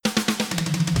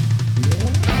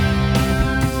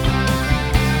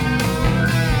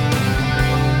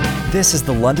This is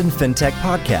the London FinTech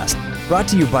Podcast, brought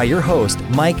to you by your host,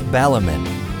 Mike Ballerman,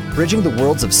 bridging the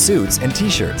worlds of suits and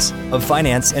t-shirts, of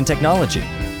finance and technology,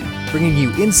 bringing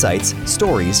you insights,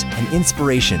 stories, and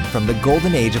inspiration from the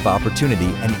golden age of opportunity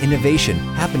and innovation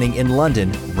happening in London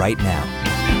right now.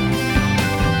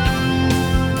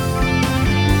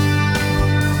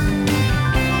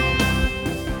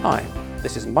 Hi,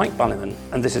 this is Mike Ballerman,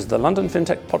 and this is the London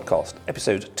FinTech Podcast,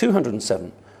 episode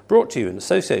 207, brought to you in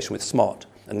association with Smart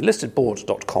and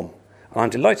listedboard.com. And I'm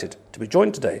delighted to be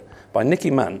joined today by Nicky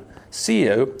Mann,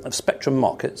 CEO of Spectrum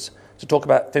Markets, to talk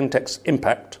about FinTech's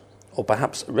impact, or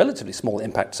perhaps a relatively small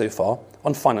impact so far,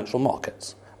 on financial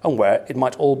markets, and where it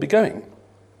might all be going.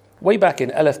 Way back in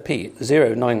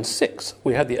LFP 096,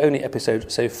 we had the only episode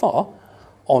so far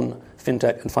on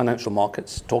FinTech and financial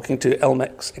markets, talking to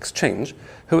Elmex Exchange,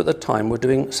 who at the time were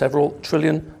doing several $1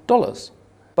 trillion.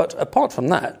 But apart from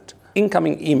that,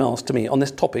 incoming emails to me on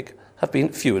this topic have been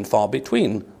few and far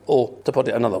between, or to put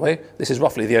it another way, this is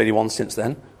roughly the only one since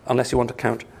then, unless you want to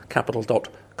count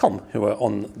Capital.com, who are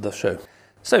on the show.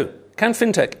 So, can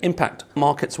FinTech impact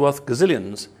markets worth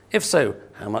gazillions? If so,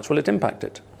 how much will it impact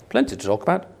it? Plenty to talk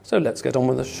about, so let's get on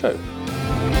with the show.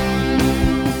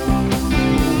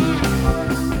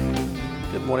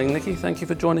 Good morning, Nicky. Thank you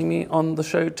for joining me on the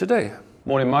show today.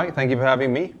 Morning, Mike. Thank you for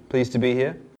having me. Pleased to be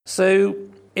here. So,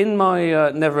 in my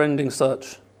never-ending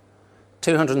search,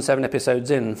 207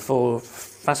 episodes in, for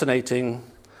fascinating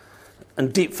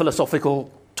and deep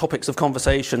philosophical topics of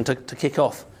conversation to kick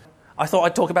off, I thought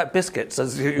I'd talk about biscuits,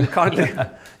 as you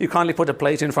kindly put a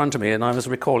plate in front of me, and I was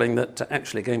recalling that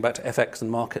actually going back to FX and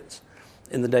markets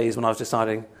in the days when I was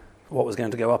deciding what was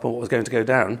going to go up and what was going to go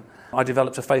down, I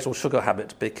developed a fatal sugar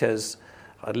habit because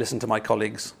I'd listened to my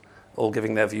colleagues all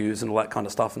giving their views and all that kind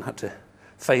of stuff and had to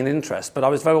feign interest. But I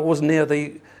was always near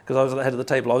because I was at the head of the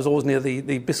table, I was always near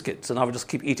the biscuits, and I would just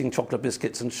keep eating chocolate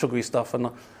biscuits and sugary stuff, and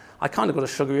I kind of got a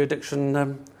sugary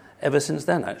addiction ever since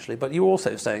then, actually. But you were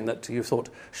also saying that you thought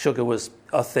sugar was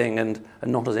a thing and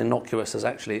not as innocuous as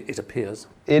actually it appears.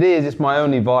 It is. It's my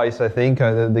only vice, I think.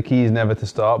 The key is never to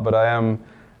start, but I am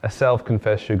a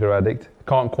self-confessed sugar addict.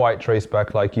 Can't quite trace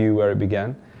back like you where it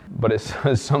began, but it's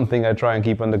something I try and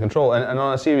keep under control. And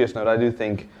on a serious note, I do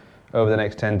think over the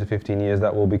next 10 to 15 years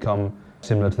that will become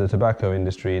similar to the tobacco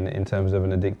industry in terms of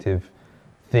an addictive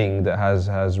thing that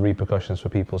has repercussions for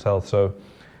people's health. So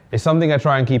it's something I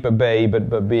try and keep at bay,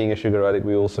 but being a sugar addict,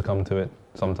 we all succumb to it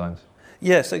sometimes.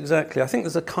 Yes, exactly. I think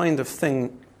there's a kind of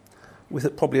thing with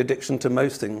it, probably addiction to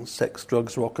most things, sex,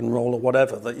 drugs, rock and roll or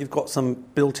whatever, that you've got some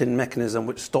built-in mechanism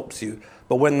which stops you.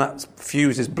 But when that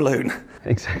fuse is blown,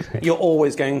 exactly, you're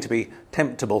always going to be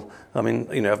temptable. I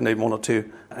mean, I've known one or two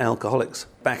alcoholics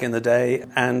back in the day,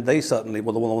 and they certainly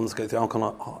were the ones that go through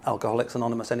Alcoholics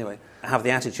Anonymous anyway, have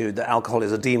the attitude that alcohol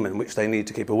is a demon which they need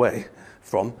to keep away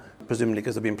from, presumably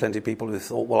because there have been plenty of people who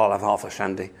thought, well, I'll have half a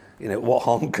shandy. What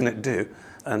harm can it do?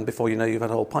 And before you know, you've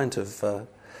had a whole pint of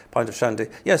shandy.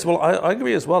 Yes, well, I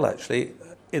agree as well, actually,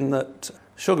 in that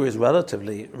sugar is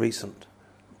relatively recent.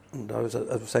 And I was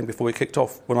saying before we kicked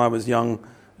off, when I was young,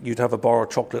 you'd have a bar of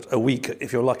chocolate a week,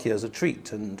 if you're lucky, as a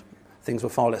treat, and things were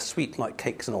far less sweet, like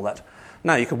cakes and all that.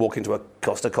 Now you could walk into a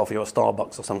Costa Coffee or a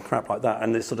Starbucks or some crap like that,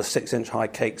 and there's sort of 6-inch high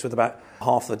cakes with about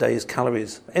half the day's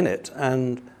calories in it.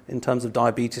 And in terms of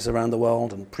diabetes around the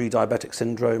world and pre-diabetic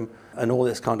syndrome and all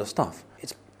this kind of stuff,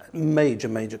 it's a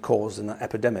major cause in that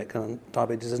epidemic, and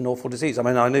diabetes is an awful disease. I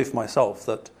mean, I know for myself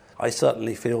that I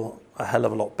certainly feel a hell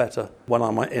of a lot better when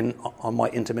I'm on my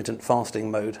intermittent fasting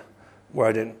mode, where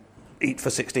I don't eat for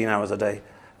 16 hours a day.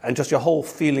 And just your whole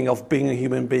feeling of being a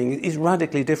human being is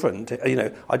radically different.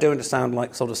 I don't understand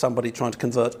like sort of somebody trying to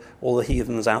convert all the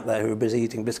heathens out there who are busy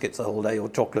eating biscuits the whole day or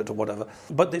chocolate or whatever.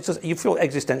 But it's just, you feel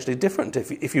existentially different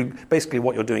if you basically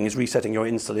what you're doing is resetting your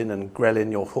insulin and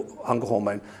ghrelin, your hunger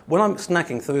hormone. When I'm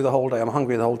snacking through the whole day, I'm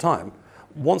hungry the whole time.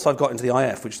 Once I've got into the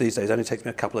IF, which these days only takes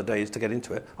me a couple of days to get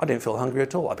into it, I don't feel hungry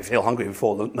at all. I feel hungry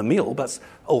before the meal, but that's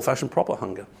old-fashioned proper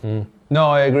hunger. No,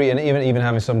 I agree. And even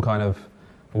having some kind of,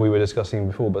 we were discussing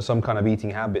before, but some kind of eating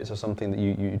habits or something that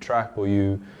you track or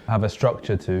you have a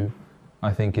structure to,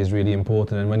 I think is really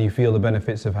important. And when you feel the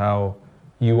benefits of how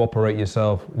you operate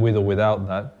yourself with or without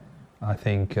that, I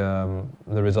think the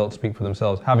results speak for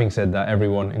themselves. Having said that,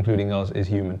 everyone, including us, is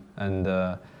human. And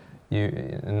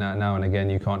now and again,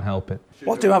 you can't help it.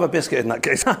 What do you have a biscuit in that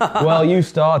case? Well, you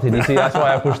started. You see, that's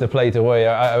why I pushed the plate away.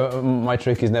 My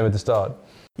trick is never to start.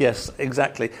 Yes,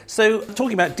 exactly. So,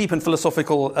 talking about deep and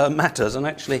philosophical matters, and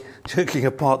actually joking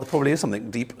apart, there probably is something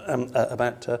deep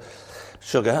about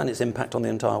sugar and its impact on the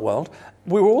entire world.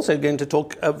 We were also going to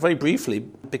talk very briefly,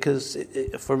 because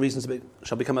for reasons that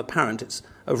shall become apparent, it's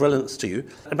of relevance to you,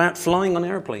 about flying on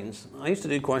aeroplanes. I used to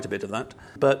do quite a bit of that,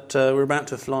 but we're about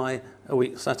to fly a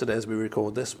week Saturday as we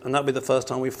record this, and that'll be the first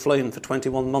time we've flown for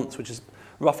 21 months, which is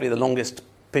roughly the longest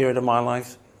period of my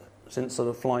life since sort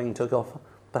of flying took off,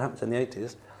 perhaps in the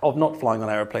 80s, of not flying on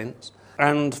aeroplanes.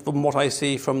 And from what I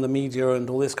see from the media and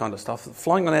all this kind of stuff,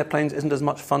 flying on airplanes isn't as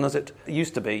much fun as it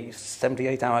used to be.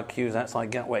 78-hour queues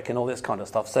outside Gatwick and all this kind of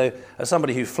stuff. So as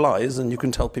somebody who flies, and you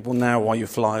can tell people now why you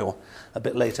fly or a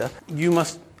bit later, you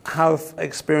must have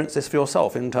experienced this for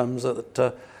yourself in terms of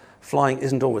that flying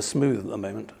isn't always smooth at the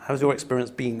moment. How's your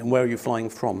experience been, and where are you flying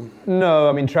from? No,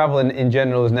 I mean, travel in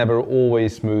general is never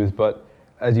always smooth, but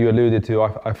as you alluded to,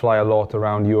 I fly a lot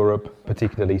around Europe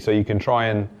particularly, so you can try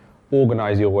and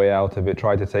organize your way out of it,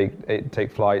 try to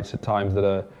take flights at times that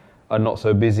are not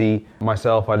so busy.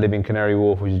 Myself, I live in Canary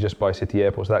Wharf, which is just by City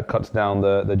Airport, so that cuts down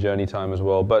the journey time as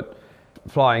well. But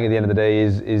flying at the end of the day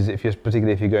is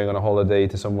particularly if you're going on a holiday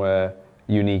to somewhere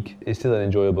unique, it's still an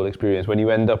enjoyable experience. When you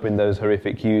end up in those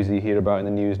horrific queues that you hear about in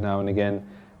the news now and again,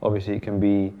 obviously it can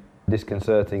be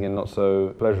disconcerting and not so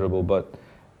pleasurable, but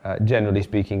generally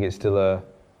speaking, it's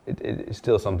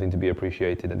still something to be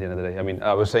appreciated at the end of the day. I mean,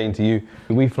 I was saying to you,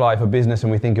 we fly for business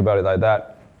and we think about it like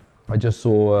that. I just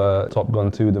saw Top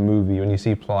Gun 2, the movie. When you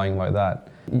see flying like that,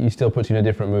 you still puts you in a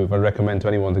different mood. I recommend to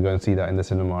anyone to go and see that in the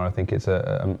cinema. I think it's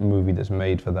a movie that's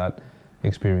made for that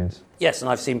experience. Yes,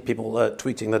 and I've seen people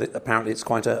tweeting that apparently it's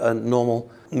quite a normal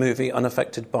movie,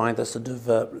 unaffected by the sort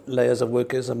of layers of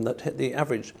wokeism that hit the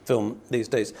average film these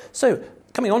days. So,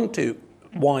 coming on to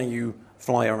why you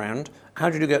fly around,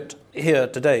 how did you get here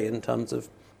today in terms of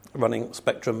running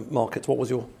Spectrum Markets? What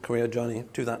was your career journey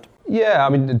to that? Yeah, I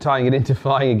mean, tying it into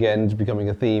flying again, it's becoming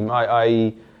a theme.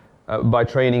 I by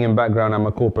training and background, I'm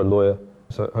a corporate lawyer,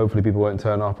 so hopefully people won't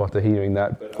turn up after hearing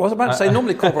that. I was about to say,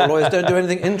 normally corporate lawyers don't do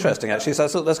anything interesting, actually, so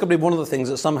that's going to be one of the things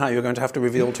that somehow you're going to have to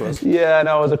reveal to us. Yeah,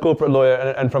 no, I was a corporate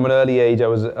lawyer, and from an early age, I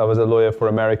was a lawyer for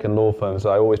American law firms, so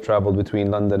I always travelled between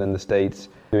London and the States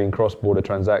doing cross-border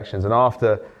transactions, and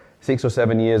after 6 or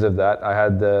 7 years of that, I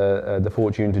had the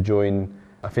fortune to join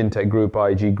a fintech group,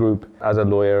 IG Group, as a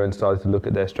lawyer and started to look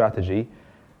at their strategy.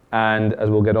 And as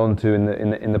we'll get on to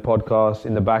in the podcast,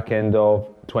 in the back end of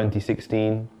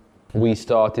 2016, we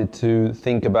started to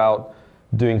think about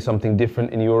doing something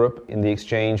different in Europe in the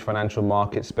exchange financial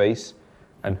market space.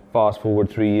 And fast forward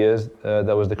 3 years,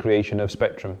 that was the creation of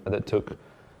Spectrum that took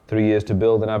 3 years to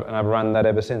build, and I've run that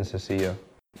ever since as CEO.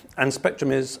 And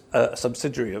Spectrum is a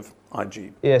subsidiary of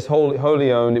IG? Yes,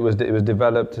 wholly owned. It was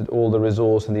developed, all the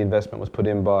resource and the investment was put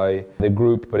in by the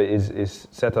group, but it is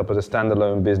set up as a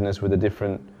standalone business with a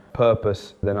different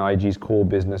purpose than IG's core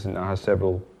business, and now has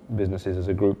several businesses as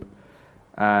a group.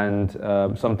 And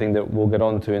something that we'll get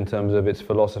on to in terms of its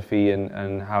philosophy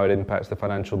and how it impacts the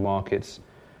financial markets,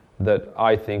 that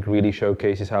I think really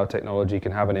showcases how technology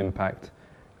can have an impact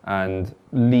and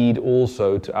lead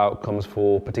also to outcomes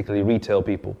for particularly retail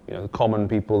people, the common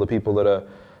people, the people that are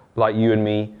like you and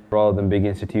me, rather than big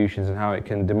institutions, and how it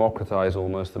can democratize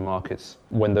almost the markets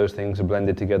when those things are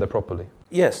blended together properly.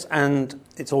 Yes, and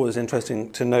it's always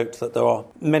interesting to note that there are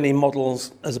many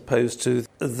models as opposed to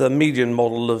the median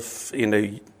model of,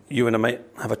 you and a mate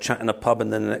have a chat in a pub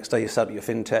and then the next day you set up your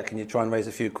fintech and you try and raise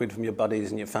a few quid from your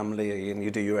buddies and your family and you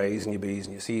do your A's and your B's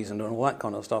and your C's and all that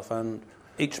kind of stuff. And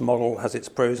each model has its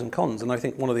pros and cons. And I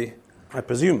think one of the, I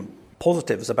presume,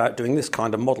 positives about doing this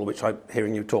kind of model, which I'm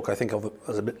hearing you talk, I think of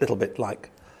as a little bit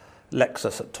like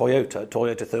Lexus at Toyota.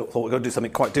 Toyota thought we're going to do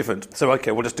something quite different. So,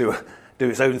 okay, we'll just do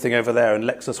its own thing over there, and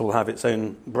Lexus will have its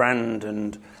own brand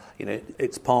and,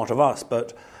 it's part of us.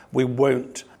 But we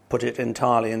won't put it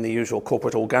entirely in the usual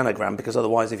corporate organogram, because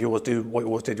otherwise if you always do what you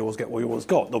always did, you always get what you always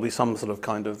got. There'll be some sort of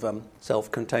kind of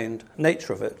self-contained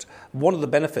nature of it. One of the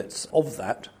benefits of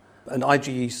that, and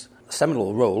IG's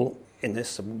seminal role in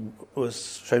this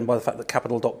was shown by the fact that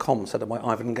Capital.com, set up by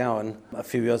Ivan Gowan a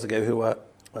few years ago, who were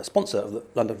a sponsor of the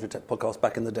London FinTech podcast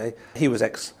back in the day. He was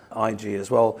ex-IG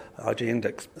as well, IG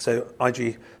Index. So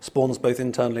IG spawns both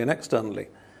internally and externally.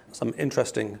 Some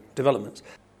interesting developments.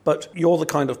 But you're the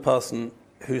kind of person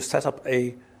who set up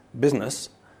a business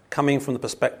coming from the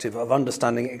perspective of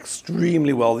understanding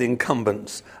extremely well the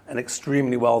incumbents and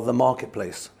extremely well the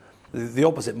marketplace. The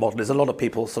opposite model is a lot of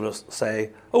people sort of say,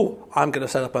 oh, I'm going to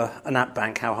set up an app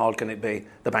bank, how hard can it be?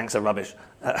 The banks are rubbish.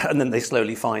 And then they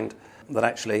slowly find that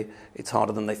actually it's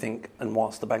harder than they think, and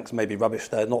whilst the banks may be rubbish,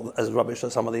 they're not as rubbish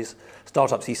as some of these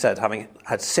startups, he said, having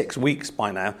had 6 weeks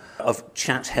by now of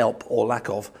chat help or lack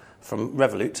of from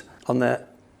Revolut on their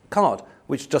card,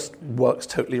 which just works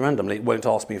totally randomly. It won't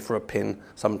ask me for a PIN.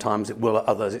 Sometimes it will at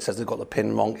others. It says they've got the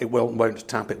PIN wrong. It won't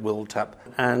tap, it will tap.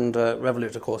 And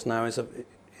Revolut, of course, now has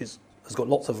got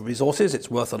lots of resources. It's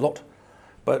worth a lot.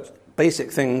 But basic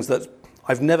things that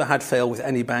I've never had fail with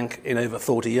any bank in over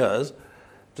 40 years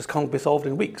just can't be solved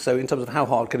in weeks. So in terms of how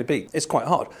hard can it be? It's quite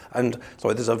hard. And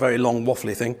sorry, this is a very long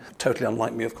waffly thing, totally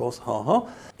unlike me, of course.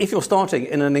 If you're starting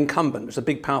in an incumbent, it's a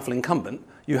big, powerful incumbent,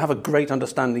 you have a great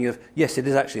understanding of, yes, it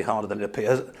is actually harder than it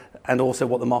appears, and also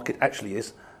what the market actually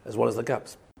is, as well as the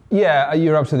gaps. Yeah,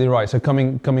 you're absolutely right. So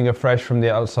coming afresh from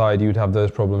the outside, you'd have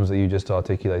those problems that you just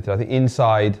articulated. I think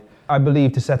inside, I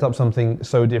believe to set up something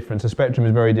so different, so Spectrum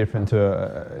is very different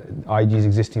to IG's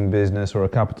existing business or a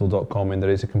Capital.com in that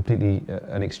it's a completely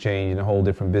an exchange and a whole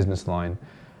different business line.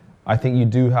 I think you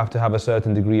do have to have a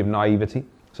certain degree of naivety.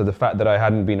 So the fact that I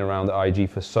hadn't been around at IG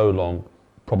for so long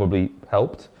probably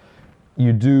helped.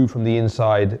 You do, from the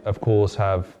inside, of course,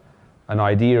 have an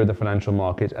idea of the financial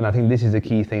market, and I think this is the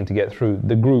key thing to get through.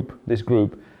 This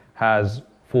group has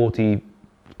 40,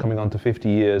 coming on to 50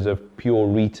 years of pure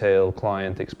retail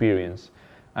client experience,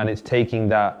 and it's taking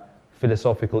that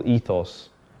philosophical ethos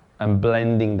and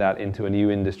blending that into a new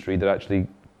industry that actually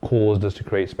caused us to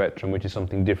create Spectrum, which is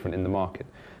something different in the market.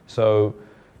 So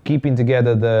keeping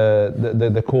together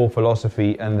the core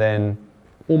philosophy and then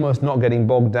almost not getting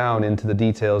bogged down into the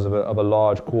details of a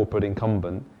large corporate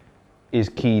incumbent is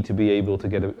key to be able to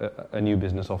get a new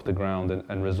business off the ground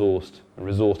and resourced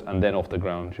and then off the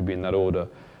ground, should be in that order.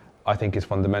 I think is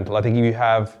fundamental. I think if you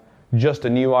have just a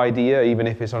new idea, even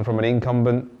if it's from an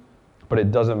incumbent, but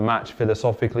it doesn't match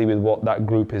philosophically with what that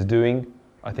group is doing,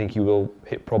 I think you will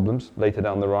hit problems later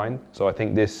down the line. So I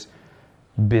think this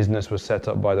business was set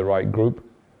up by the right group.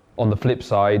 On the flip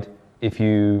side, if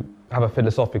you have a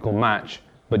philosophical match,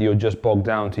 but you're just bogged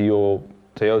down to your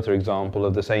Toyota example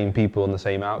of the same people and the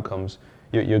same outcomes,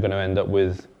 you're going to end up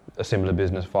with a similar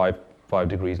business five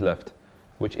degrees left,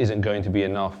 which isn't going to be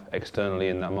enough externally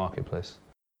in that marketplace.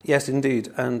 Yes, indeed.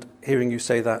 And hearing you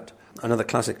say that, another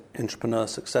classic entrepreneur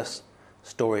success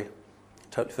story,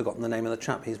 totally forgotten the name of the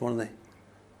chap. He's one of the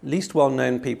least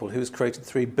well-known people who's created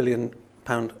 £3 billion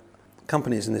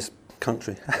companies in this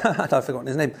country. I've forgotten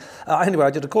his name. Anyway,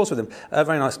 I did a course with him. A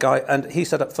very nice guy. And he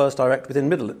set up First Direct within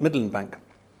Midland Bank.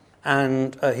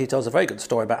 And he tells a very good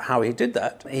story about how he did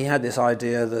that. He had this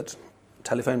idea that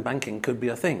telephone banking could be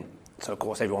a thing. So, of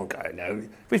course, everyone goes, no,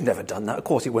 we've never done that. Of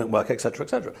course, it won't work, etc.,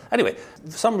 etc. Anyway,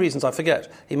 for some reasons I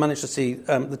forget, he managed to see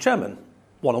the chairman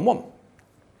one-on-one.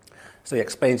 So he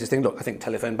explains his thing. Look, I think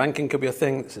telephone banking could be a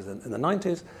thing. This is in the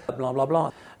 90s, blah, blah,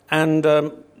 blah. And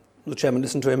the chairman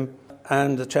listened to him,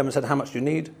 and the chairman said, how much do you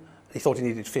need? He thought he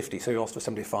needed 50, so he asked for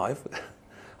 75.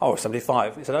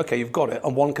 75. He said, OK, you've got it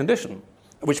on one condition,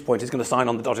 at which point he's going to sign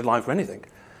on the dotted line for anything.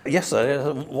 Yes,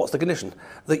 sir. What's the condition?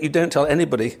 That you don't tell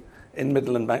anybody in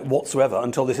Midland Bank whatsoever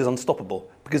until this is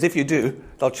unstoppable. Because if you do,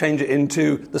 they'll change it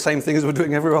into the same thing as we're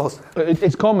doing everywhere else.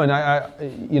 It's common.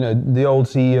 The old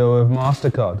CEO of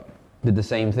MasterCard did the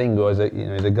same thing. Was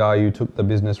the guy who took the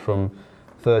business from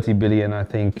 30 billion, I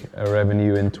think,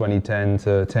 revenue in 2010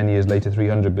 to 10 years later,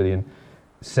 300 billion,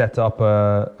 set up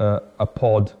a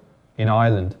pod in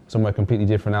Ireland, somewhere completely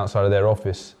different outside of their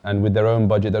office, and with their own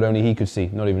budget that only he could see,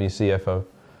 not even his CFO,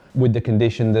 with the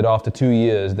condition that after 2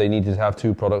 years they needed to have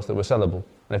 2 products that were sellable.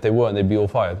 And if they weren't, they'd be all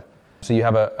fired. So you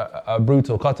have a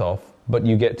brutal cutoff, but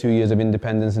you get 2 years of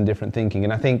independence and different thinking.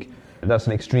 And I think that's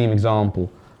an extreme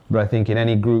example. But I think in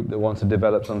any group that wants to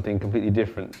develop something completely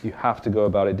different, you have to go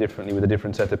about it differently with a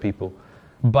different set of people.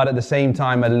 But at the same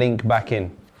time, a link back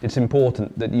in. It's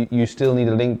important that you still need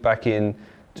a link back in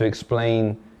to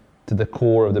explain to the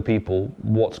core of the people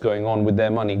what's going on with their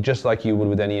money, just like you would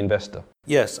with any investor.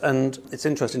 Yes, and it's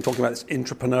interesting talking about this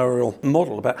entrepreneurial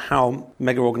model, about how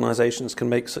mega organisations can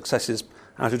make successes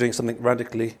out of doing something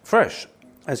radically fresh.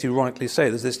 As you rightly say,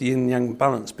 there's this yin-yang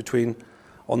balance between,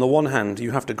 on the one hand,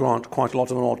 you have to grant quite a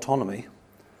lot of autonomy.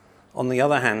 On the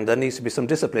other hand, there needs to be some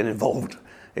discipline involved.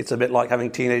 It's a bit like having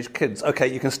teenage kids. OK,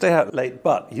 you can stay out late,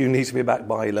 but you need to be back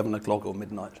by 11 o'clock or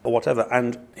midnight or whatever.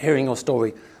 And hearing your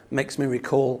story makes me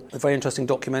recall a very interesting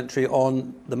documentary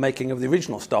on the making of the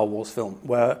original Star Wars film,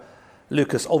 where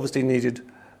Lucas obviously needed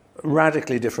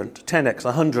radically different, 10x,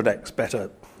 100x better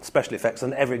special effects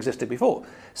than ever existed before.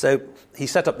 So he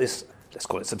set up this, let's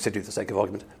call it subsidiary for the sake of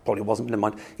argument, probably wasn't, never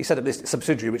mind. He set up this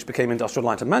subsidiary which became Industrial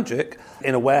Light and Magic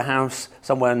in a warehouse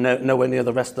somewhere nowhere near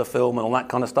the rest of the film and all that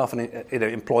kind of stuff, and it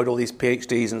employed all these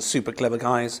PhDs and super clever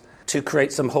guys to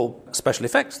create some whole special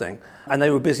effects thing. And they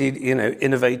were busy,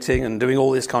 innovating and doing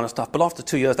all this kind of stuff. But after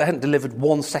 2 years, they hadn't delivered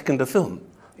 1 second of film.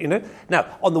 you know.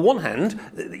 Now, on the one hand,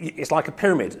 it's like a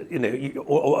pyramid, you know,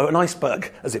 or an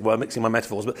iceberg, as it were, mixing my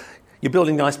metaphors, but you're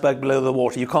building the iceberg below the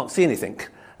water, you can't see anything.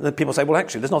 And then people say, well,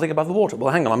 actually, there's nothing above the water.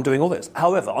 Well, hang on, I'm doing all this.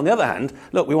 However, on the other hand,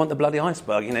 look, we want the bloody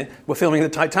iceberg, you know. We're filming the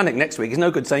Titanic next week. It's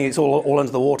no good saying it's all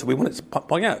under the water. We want it to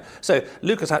pop out. So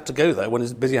Lucas had to go there when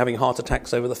he's busy having heart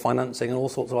attacks over the financing and all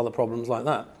sorts of other problems like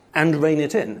that, and rein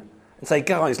it in. And say,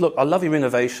 guys, look, I love your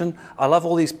innovation. I love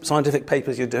all these scientific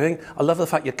papers you're doing. I love the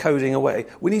fact you're coding away.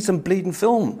 We need some bleeding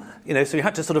film. You know, so you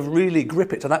had to sort of really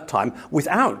grip it to that time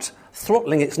without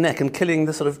throttling its neck and killing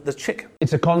the sort of the chick.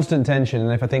 It's a constant tension,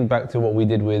 and if I think back to what we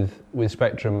did with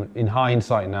Spectrum, in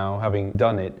hindsight now, having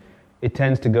done it, it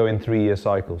tends to go in 3-year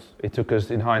cycles. It took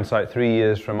us, in hindsight, 3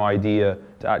 years from idea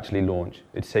to actually launch.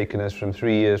 It's taken us from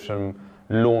 3 years from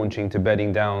launching to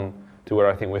bedding down to where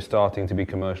I think we're starting to be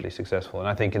commercially successful. And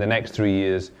I think in the next 3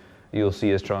 years, you'll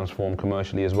see us transform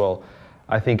commercially as well.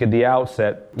 I think at the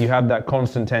outset, you have that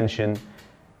constant tension,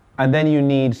 and then you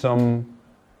need some,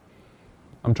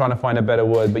 I'm trying to find a better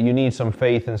word, but you need some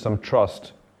faith and some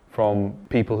trust from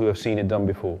people who have seen it done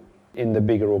before in the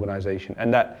bigger organization.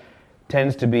 And that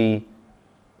tends to be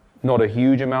not a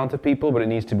huge amount of people, but it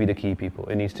needs to be the key people.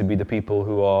 It needs to be the people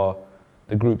who are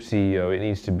the group CEO, it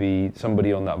needs to be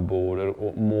somebody on that board,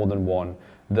 or more than one,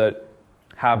 that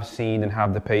have seen and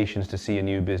have the patience to see a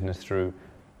new business through.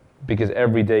 Because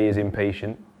every day is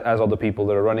impatient, as are the people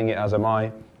that are running it, as am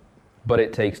I. But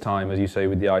it takes time, as you say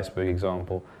with the iceberg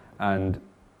example. And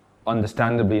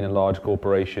understandably, in a large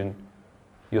corporation,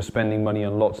 you're spending money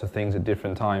on lots of things at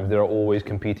different times. There are always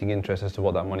competing interests as to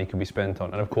what that money could be spent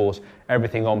on. And of course,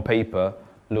 everything on paper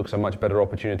looks a much better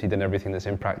opportunity than everything that's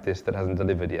in practice that hasn't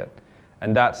delivered yet.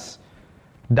 And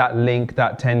that link,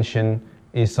 that tension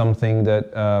is something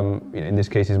that, in this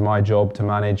case, is my job to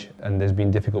manage, and there's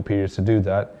been difficult periods to do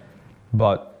that.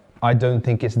 But I don't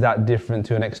think it's that different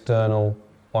to an external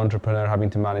entrepreneur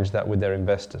having to manage that with their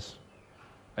investors.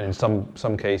 And in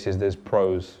some cases, there's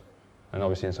pros, and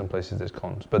obviously in some places there's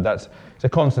cons. But it's a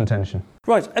constant tension.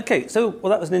 Right, okay, so, well,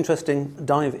 that was an interesting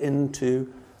dive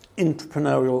into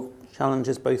entrepreneurial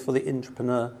challenges, both for the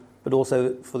entrepreneur but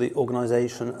also for the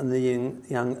organisation and the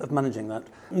yin-yang of managing that.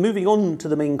 Moving on to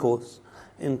the main course,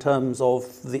 in terms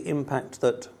of the impact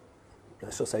that,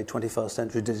 let's just say 21st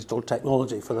century digital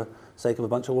technology, for the sake of a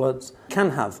bunch of words, can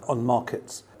have on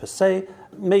markets per se.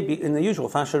 Maybe in the usual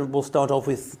fashion, we'll start off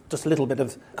with just a little bit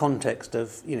of context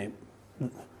of, you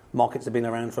know, markets have been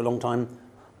around for a long time,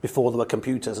 before there were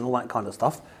computers and all that kind of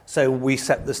stuff. So we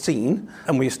set the scene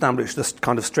and we established the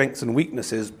kind of strengths and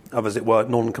weaknesses of, as it were,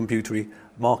 non-computery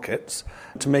markets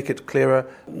to make it clearer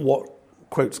what,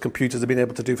 quotes, computers have been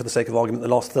able to do, for the sake of argument, the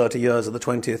last 30 years of the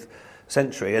 20th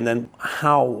century, and then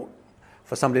how,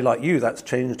 for somebody like you, that's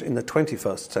changed in the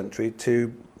 21st century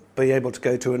to be able to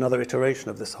go to another iteration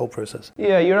of this whole process.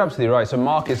 Yeah, you're absolutely right. So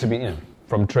markets have been, you know,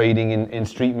 from trading in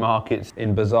street markets,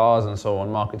 in bazaars and so on,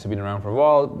 markets have been around for a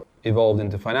while, evolved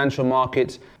into financial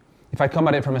markets. If I come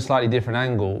at it from a slightly different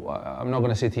angle, I'm not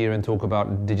going to sit here and talk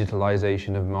about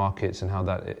digitalization of markets and how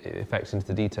that affects into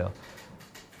the detail.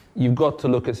 You've got to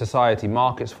look at society.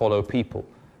 Markets follow people.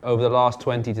 Over the last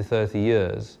 20 to 30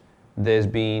 years, there's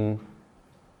been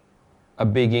a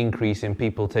big increase in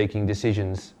people taking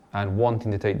decisions and wanting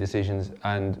to take decisions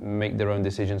and make their own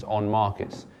decisions on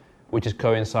markets, which has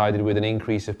coincided with an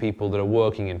increase of people that are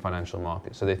working in financial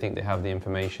markets. So they think they have the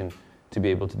information to be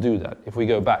able to do that. If we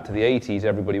go back to the 80s,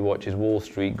 everybody watches Wall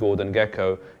Street, Gordon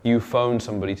Gekko. You phone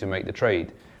somebody to make the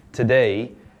trade.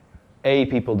 Today, A,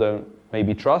 people don't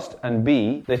maybe trust, and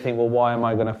B, they think, well, why am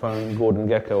I going to phone Gordon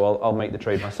Gekko? I'll make the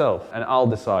trade myself, and I'll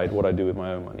decide what I do with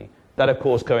my own money. That, of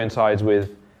course, coincides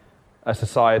with a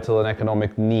societal and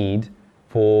economic need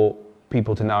for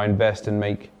people to now invest and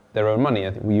make their own money.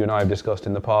 I think you and I have discussed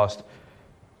in the past,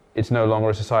 it's no longer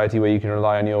a society where you can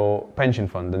rely on your pension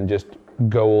fund and just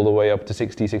go all the way up to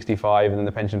 60, 65, and then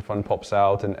the pension fund pops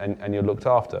out and you're looked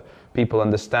after. People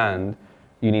understand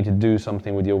you need to do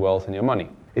something with your wealth and your money.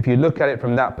 If you look at it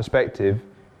from that perspective,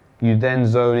 you then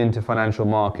zone into financial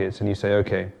markets and you say,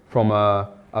 okay, from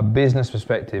a business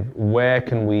perspective, where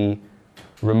can we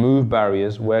remove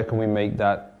barriers? Where can we make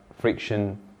that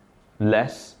friction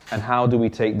less? And how do we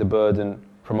take the burden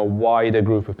from a wider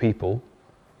group of people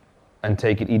and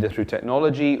take it either through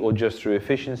technology or just through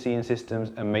efficiency in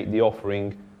systems and make the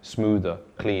offering smoother,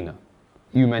 cleaner?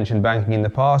 You mentioned banking in the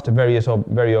past. A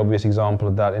very obvious example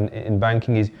of that in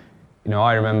banking is,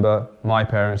 I remember my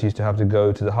parents used to have to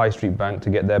go to the high street bank to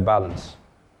get their balance.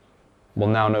 Well,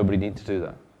 now nobody needs to do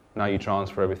that. Now you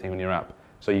transfer everything on your app.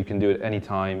 So you can do it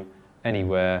anytime,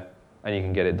 anywhere, and you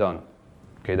can get it done.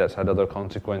 Okay, that's had other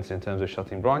consequences in terms of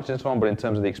shutting branches and so on, but in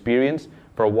terms of the experience,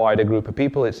 for a wider group of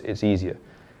people, it's easier.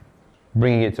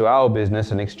 Bringing it to our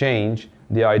business, an exchange,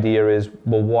 the idea is,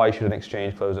 well, why should an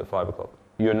exchange close at 5 o'clock?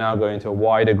 You're now going to a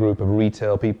wider group of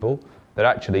retail people that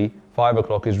actually 5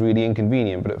 o'clock is really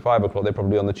inconvenient, but at 5 o'clock they're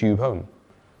probably on the tube home,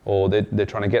 or they're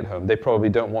trying to get home. They probably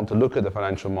don't want to look at the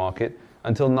financial market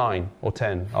until 9 or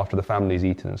 10 after the family's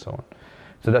eaten and so on.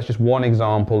 So that's just one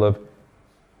example of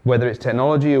whether it's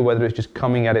technology or whether it's just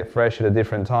coming at it fresh at a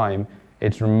different time,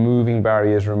 it's removing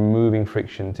barriers, removing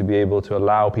friction to be able to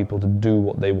allow people to do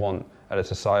what they want at a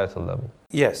societal level.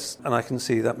 Yes, and I can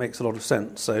see that makes a lot of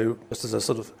sense. So just as a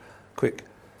sort of quick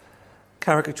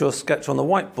caricature sketch on the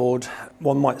whiteboard,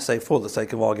 one might say, for the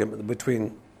sake of argument, that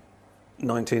between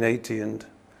 1980 and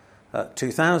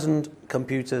 2000,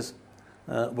 computers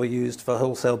were used for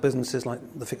wholesale businesses like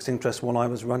the fixed interest one I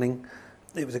was running.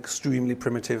 It was extremely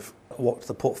primitive what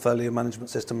the portfolio management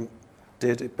system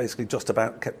did. It basically just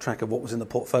about kept track of what was in the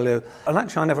portfolio. And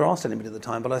actually I never asked anybody at the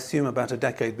time, but I assume about a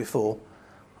decade before,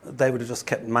 they would have just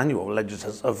kept manual ledgers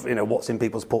of what's in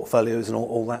people's portfolios and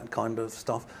all that kind of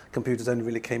stuff. Computers only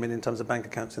really came in terms of bank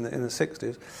accounts in the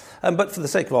 60s. But for the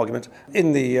sake of argument,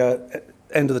 in the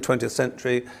end of the 20th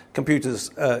century,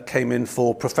 computers came in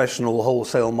for professional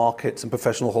wholesale markets and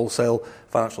professional wholesale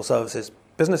financial services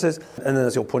businesses. And then,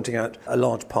 as you're pointing out, a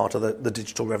large part of the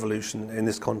digital revolution in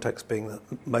this context being the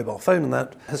mobile phone, and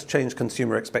that has changed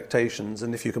consumer expectations.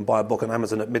 And if you can buy a book on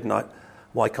Amazon at midnight,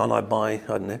 why can't I buy, I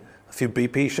don't know, a few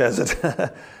BP shares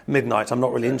at midnight? I'm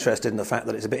not really interested in the fact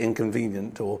that it's a bit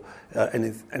inconvenient or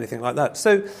anything like that.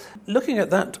 So looking at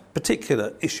that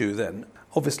particular issue then,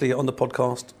 obviously on the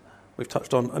podcast we've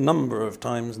touched on a number of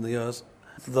times in the years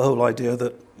the whole idea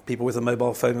that people with a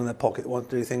mobile phone in their pocket want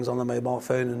to do things on the mobile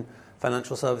phone, and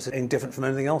financial services ain't different from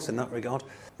anything else in that regard.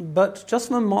 But just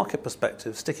from a market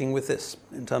perspective, sticking with this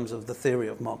in terms of the theory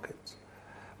of markets,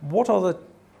 what are the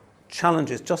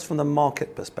challenges just from the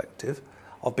market perspective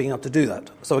of being able to do that?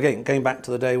 So again, going back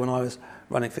to the day when I was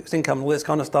running fixed income and all this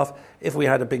kind of stuff, if we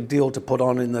had a big deal to put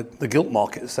on in the gilt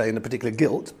market, say in a particular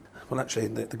gilt, well actually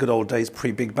the good old days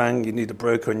pre-Big Bang, you need a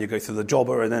broker and you go through the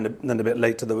jobber, and then a bit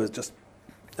later there was just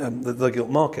the gilt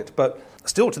market. But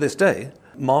still to this day,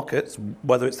 markets,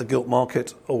 whether it's the gilt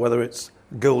market or whether it's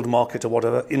gold market or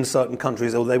whatever, in certain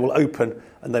countries they will open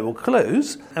and they will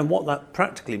close. And what that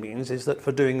practically means is that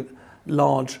for doing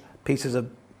large pieces of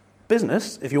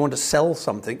business, if you want to sell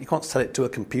something, you can't sell it to a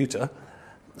computer.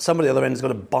 Somebody at the other end has got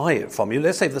to buy it from you.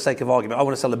 Let's say for the sake of argument, I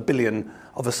want to sell 1 billion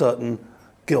of a certain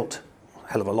gilt,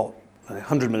 hell of a lot,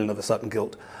 100 million of a certain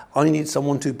gilt. I need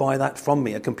someone to buy that from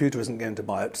me. A computer isn't going to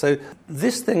buy it. So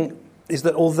this thing is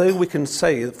that although we can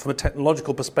say from a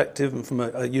technological perspective and from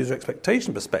a user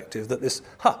expectation perspective that this,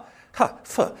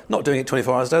 not doing it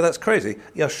 24 hours a day, that's crazy.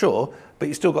 Yeah, sure, but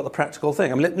you still got the practical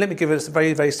thing. I mean, let me give us a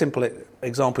very, very simple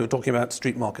example. We're talking about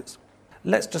street markets.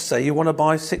 Let's just say you want to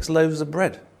buy 6 loaves of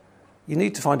bread. You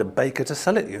need to find a baker to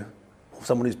sell it you, or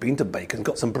someone who's been to bake and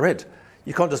got some bread.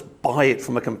 You can't just buy it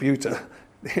from a computer.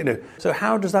 So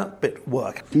how does that bit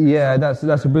work? Yeah, that's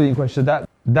a brilliant question.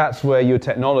 That's where your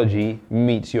technology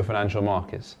meets your financial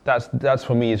markets. That's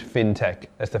for me is fintech.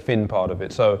 That's the fin part of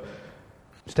it. So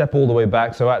step all the way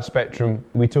back. So at Spectrum,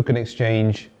 we took an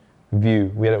exchange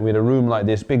view. We had a room like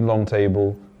this, big long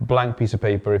table, blank piece of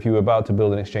paper. If you were about to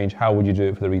build an exchange, how would you do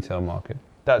it for the retail market?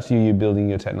 That's you building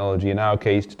your technology. In our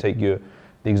case, to take the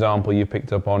example you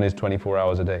picked up on, is 24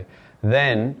 hours a day.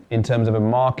 Then, in terms of a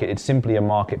market, it's simply a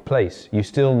marketplace. You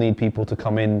still need people to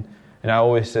come in, and I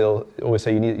always say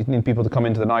you need people to come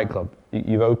into the nightclub.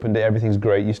 You've opened it, everything's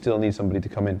great, you still need somebody to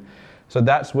come in. So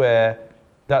that's where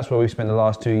we've spent the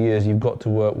last 2 years. You've got to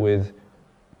work with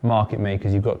market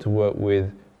makers, you've got to work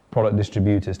with product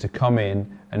distributors to come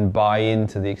in and buy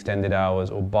into the extended hours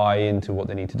or buy into what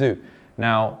they need to do.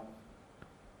 Now,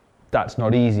 that's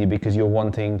not easy because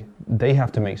they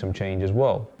have to make some change as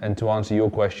well. And to answer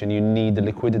your question, you need the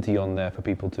liquidity on there for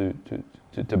people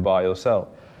to buy or sell.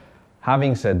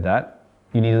 Having said that,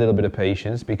 you need a little bit of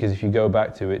patience, because if you go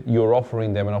back to it, you're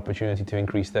offering them an opportunity to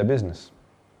increase their business.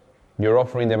 You're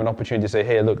offering them an opportunity to say,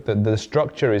 hey, look, the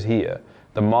structure is here,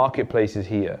 the marketplace is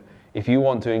here. If you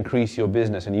want to increase your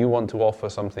business and you want to offer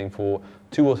something for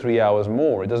 2 or 3 hours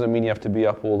more, it doesn't mean you have to be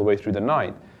up all the way through the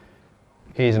night.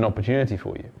 Here's an opportunity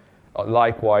for you.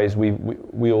 Likewise,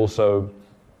 we also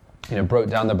broke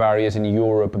down the barriers in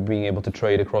Europe of being able to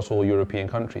trade across all European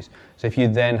countries. So if you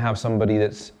then have somebody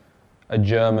that's a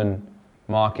German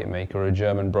market maker or a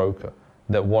German broker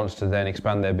that wants to then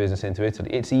expand their business into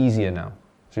Italy, it's easier now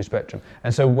through Spectrum.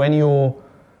 And so when you're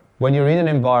in an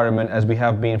environment, as we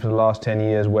have been for the last 10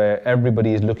 years, where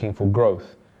everybody is looking for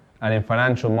growth, and in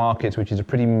financial markets, which is a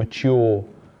pretty mature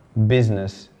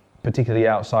business, particularly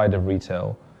outside of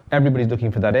retail, everybody's looking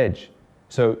for that edge.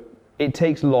 So It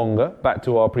takes longer, back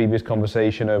to our previous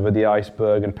conversation over the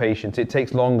iceberg and patience, it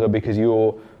takes longer because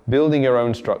you're building your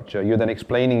own structure, you're then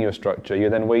explaining your structure,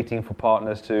 you're then waiting for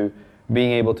partners to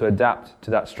being able to adapt to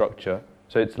that structure.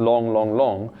 So it's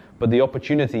long, but the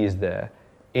opportunity is there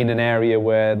in an area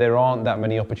where there aren't that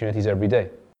many opportunities every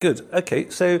day. Good. Okay,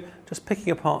 so just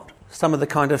picking apart some of the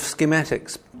kind of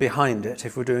schematics behind it,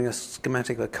 if we're doing a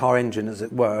schematic of a car engine, as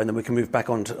it were, and then we can move back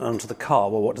onto the car,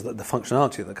 well, what is the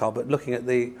functionality of the car, but looking at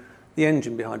the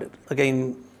engine behind it.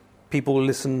 Again, people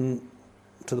listen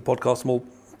to the podcast from all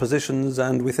positions,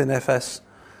 and within FS,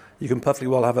 you can perfectly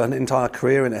well have an entire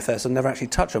career in FS and never actually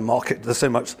touch a market. There's so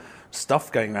much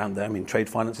stuff going around there. I mean, trade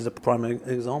finance is a primary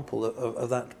example of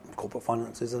that. Corporate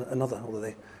finance is another, although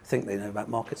they think they know about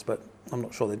markets, but I'm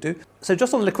not sure they do. So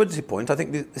just on the liquidity point, I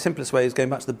think the simplest way is going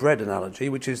back to the bread analogy,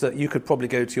 which is that you could probably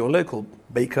go to your local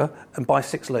baker and buy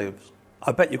 6 loaves.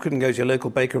 I bet you couldn't go to your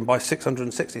local baker and buy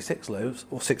 666 loaves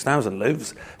or 6,000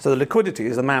 loaves. So the liquidity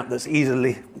is the amount that's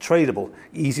easily tradable,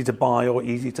 easy to buy or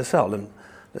easy to sell. And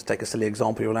let's take a silly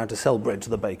example. You're allowed to sell bread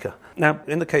to the baker. Now,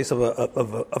 in the case of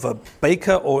a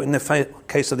baker, or in the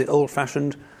case of the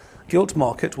old-fashioned gilt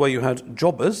market where you had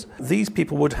jobbers, these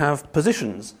people would have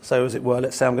positions. So, as it were,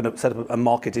 let's say I'm going to set up a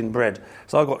market in bread.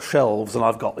 So I've got shelves, and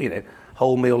I've got,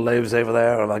 wholemeal loaves over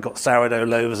there, and I've got sourdough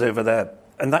loaves over there,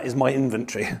 and that is my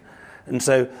inventory. And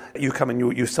so you come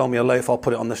and you sell me a loaf, I'll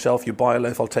put it on the shelf, you buy a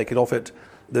loaf, I'll take it off it.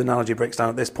 The analogy breaks down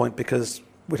at this point because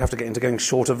we'd have to get into going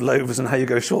short of loaves and how you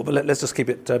go short, but let's just keep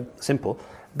it simple.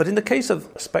 But in the case of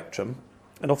Spectrum,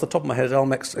 and off the top of my head,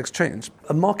 Almex Exchange,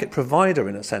 a market provider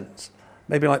in a sense,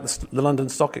 maybe like the London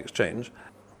Stock Exchange,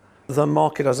 the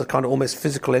market as a kind of almost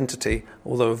physical entity,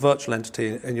 although a virtual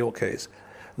entity in your case,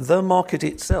 the market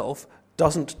itself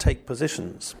doesn't take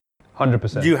positions.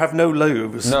 100%. You have no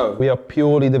loaves. No, we are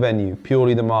purely the venue,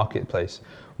 purely the marketplace.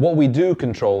 What we do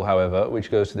control, however,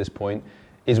 which goes to this point,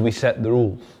 is we set the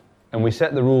rules. And we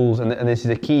set the rules, and this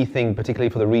is a key thing, particularly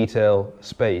for the retail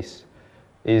space,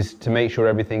 is to make sure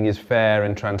everything is fair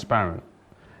and transparent.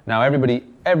 Now,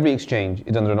 every exchange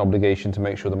is under an obligation to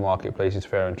make sure the marketplace is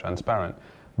fair and transparent.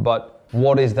 But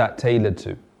what is that tailored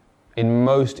to? In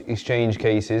most exchange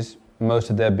cases,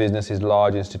 most of their business is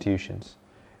large institutions.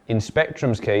 In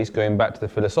Spectrum's case, going back to the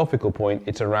philosophical point,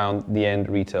 it's around the end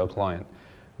retail client.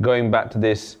 Going back to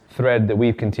this thread that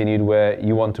we've continued where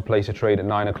you want to place a trade at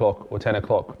 9 o'clock or 10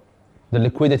 o'clock, the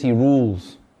liquidity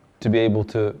rules to be able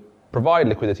to provide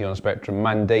liquidity on Spectrum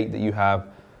mandate that you have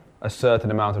a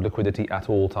certain amount of liquidity at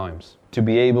all times to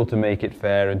be able to make it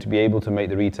fair and to be able to make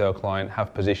the retail client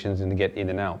have positions and to get in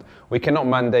and out. We cannot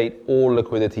mandate all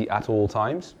liquidity at all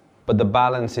times, but the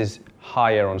balance is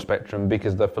higher on Spectrum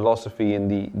because the philosophy and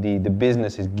the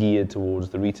business is geared towards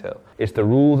the retail. It's the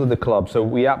rules of the club. So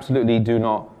we absolutely do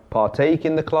not partake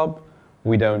in the club.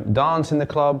 We don't dance in the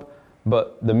club,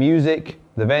 but the music,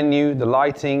 the venue, the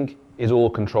lighting is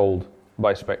all controlled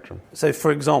by Spectrum. So,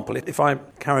 for example, if I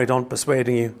carried on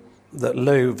persuading you that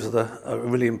loaves are a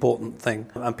really important thing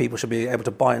and people should be able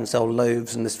to buy and sell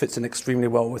loaves, and this fits in extremely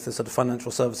well with the sort of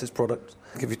financial services product,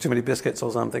 give you too many biscuits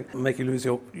or something, make you lose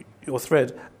your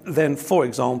thread, then, for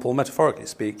example, metaphorically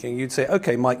speaking, you'd say,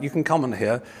 OK, Mike, you can come on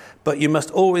here, but you must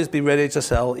always be ready to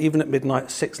sell, even at midnight,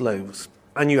 6 loaves.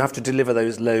 And you have to deliver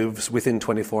those loaves within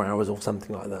 24 hours or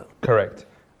something like that. Correct.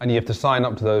 And you have to sign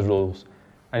up to those rules.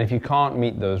 And if you can't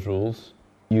meet those rules,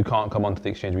 you can't come onto the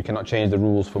exchange. We cannot change the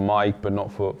rules for Mike, but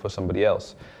not for somebody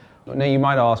else. Now you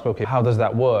might ask, okay, how does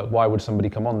that work? Why would somebody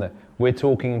come on there? We're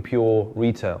talking pure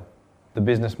retail. The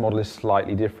business model is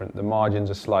slightly different. The margins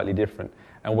are slightly different.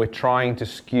 And we're trying to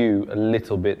skew a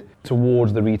little bit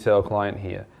towards the retail client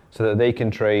here so that they can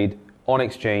trade on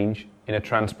exchange in a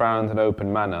transparent and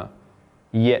open manner,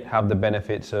 yet have the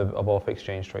benefits of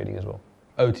off-exchange trading as well.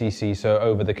 OTC, so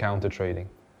over-the-counter trading.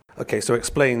 Okay, so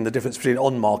explain the difference between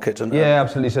on-market and... Yeah,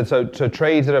 absolutely. So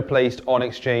trades that are placed on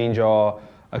exchange are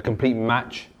a complete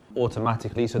match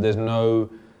automatically, so there's no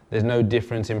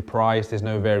difference in price, there's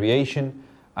no variation.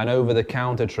 An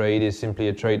over-the-counter trade is simply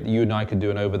a trade, you and I could do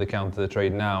an over-the-counter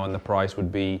trade now, and the price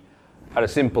would be, at a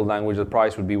simple language, the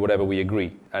price would be whatever we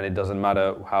agree, and it doesn't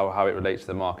matter how it relates to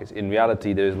the markets. In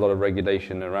reality, there's a lot of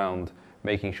regulation around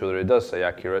making sure that it does stay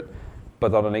accurate.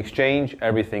 But on an exchange,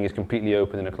 everything is completely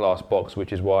open in a glass box,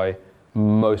 which is why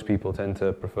most people tend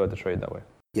to prefer to trade that way.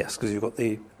 Yes, because you've got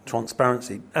the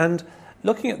transparency. And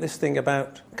looking at this thing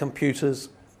about computers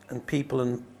and people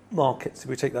and markets,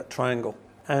 if we take that triangle,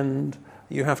 and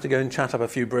you have to go and chat up a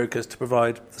few brokers to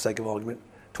provide, for the sake of argument,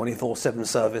 24/7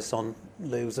 service on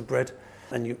loaves of bread,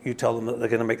 and you tell them that they're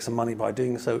going to make some money by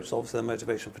doing so, which is obviously their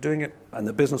motivation for doing it, and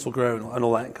the business will grow and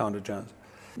all that kind of jazz.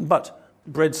 But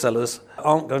bread sellers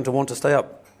aren't going to want to stay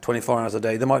up 24 hours a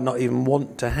day. They might not even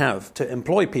want to have to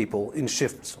employ people in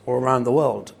shifts or around the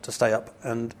world to stay up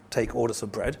and take orders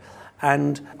of bread.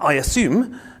 And I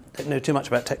assume, I don't know too much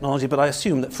about technology, but I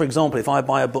assume that, for example, if I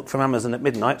buy a book from Amazon at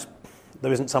midnight,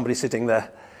 there isn't somebody sitting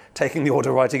there taking the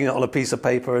order, writing it on a piece of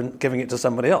paper and giving it to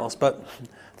somebody else, but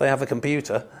they have a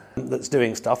computer that's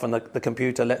doing stuff, and the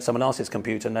computer lets someone else's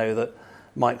computer know that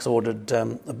Mike's ordered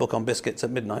a book on biscuits at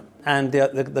midnight. And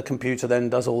the computer then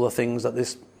does all the things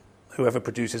that whoever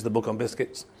produces the book on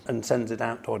biscuits and sends it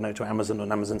out, or to Amazon,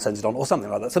 and Amazon sends it on, or something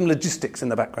like that, some logistics in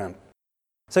the background.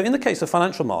 So in the case of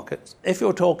financial markets, if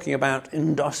you're talking about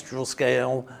industrial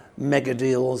scale, mega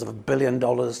deals of $1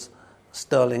 billion,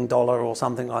 sterling dollar or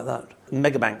something like that,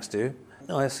 mega banks do,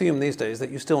 I assume these days that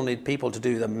you still need people to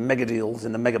do the mega deals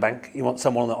in the mega bank. You want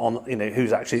someone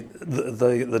who's actually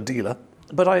the dealer.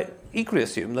 But I equally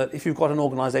assume that if you've got an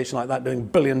organisation like that doing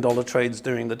 $1 billion trades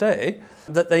during the day,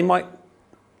 that they might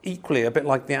equally, a bit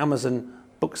like the Amazon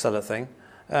bookseller thing,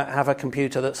 have a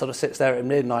computer that sort of sits there at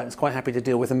midnight and is quite happy to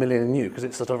deal with $1 million new because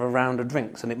it's sort of a round of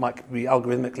drinks and it might be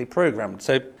algorithmically programmed.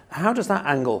 So how does that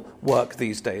angle work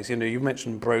these days? You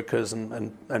mentioned brokers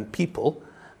and people,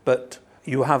 but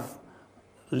you have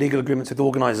legal agreements with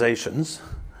organisations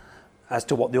as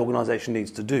to what the organisation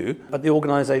needs to do. But the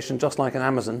organisation, just like an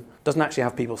Amazon, doesn't actually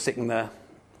have people sitting there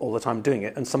all the time doing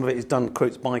it, and some of it is done,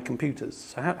 quotes, by computers.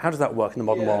 So how does that work in the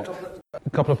modern world? A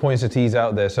couple of points to tease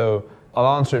out there. So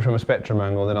I'll answer it from a Spectrum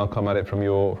angle, then I'll come at it from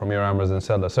your Amazon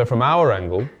seller. So from our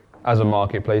angle, as a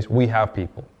marketplace, we have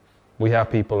people. We have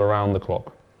people around the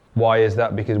clock. Why is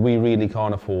that? Because we really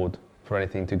can't afford for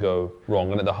anything to go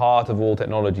wrong. And at the heart of all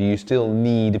technology, you still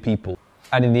need people.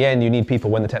 And in the end, you need people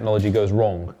when the technology goes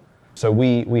wrong. So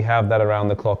we have that around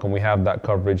the clock, and we have that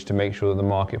coverage to make sure that the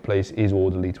marketplace is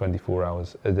orderly 24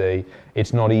 hours a day.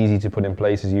 It's not easy to put in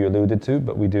place, as you alluded to,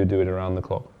 but we do it around the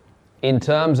clock. In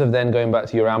terms of then going back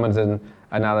to your Amazon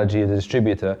analogy as a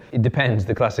distributor, it depends,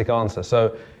 the classic answer.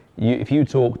 So if you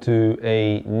talk to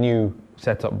a new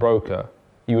setup broker,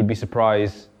 you would be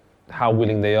surprised how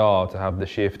willing they are to have the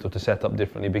shift or to set up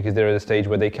differently, because they're at a stage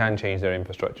where they can change their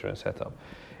infrastructure and set up.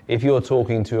 If you're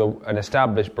talking to an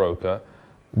established broker,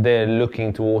 they're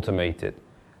looking to automate it.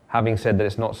 Having said that,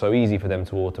 it's not so easy for them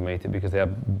to automate it because they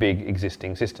have big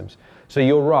existing systems. So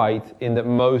you're right in that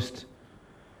most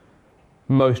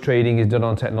trading is done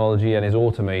on technology and is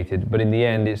automated, but in the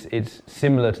end it's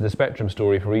similar to the Spectrum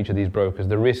story for each of these brokers.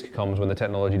 The risk comes when the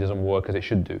technology doesn't work as it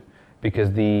should do,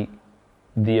 because the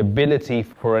ability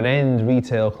for an end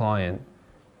retail client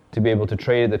to be able to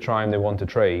trade at the time they want to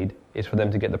trade is for them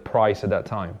to get the price at that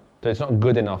time. So it's not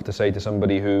good enough to say to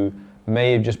somebody who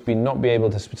may have just not be able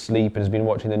to sleep and has been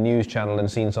watching the news channel and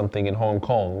seen something in Hong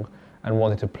Kong and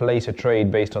wanted to place a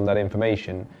trade based on that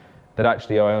information, that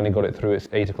actually I only got it through at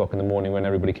 8 o'clock in the morning when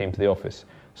everybody came to the office.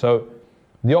 So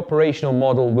the operational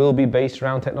model will be based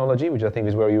around technology, which I think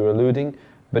is where you were alluding,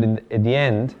 but at the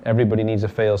end, everybody needs a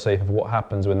fail-safe of what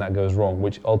happens when that goes wrong,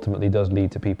 which ultimately does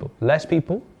lead to people. Less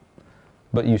people,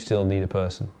 but you still need a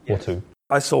person or two.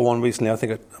 I saw one recently, I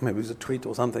think maybe it was a tweet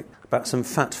or something, about some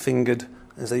fat-fingered,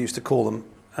 as they used to call them.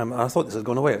 I thought this had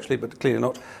gone away, actually, but clearly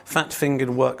not. Fat-fingered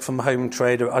work-from-home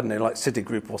trader, I don't know, like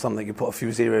Citigroup or something. You put a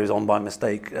few zeros on by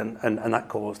mistake, and that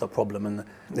caused a problem. And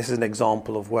this is an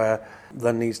example of where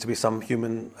there needs to be some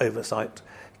human oversight,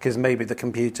 because maybe the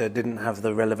computer didn't have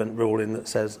the relevant ruling that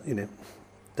says,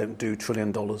 don't do $1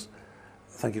 trillion.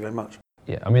 Thank you very much.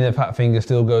 Yeah, I mean, the fat finger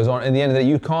still goes on. In the end of the day,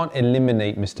 you can't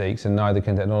eliminate mistakes, and neither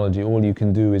can technology. All you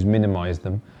can do is minimize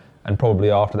them. And probably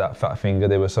after that fat finger,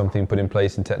 there was something put in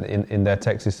place in their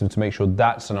tech system to make sure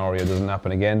that scenario doesn't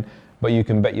happen again. But you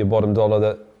can bet your bottom dollar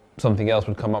that something else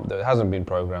would come up that hasn't been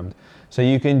programmed. So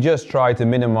you can just try to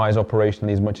minimize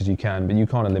operationally as much as you can, but you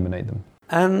can't eliminate them.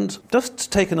 And just to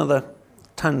take another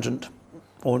tangent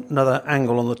or another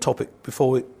angle on the topic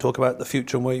before we talk about the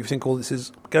future and where you think all this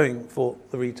is going for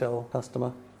the retail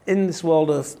customer. In this world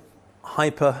of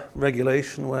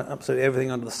hyper-regulation, where absolutely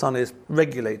everything under the sun is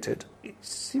regulated, it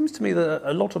seems to me that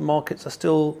a lot of markets are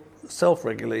still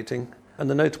self-regulating. And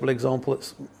the notable example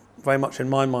that's very much in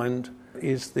my mind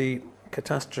is the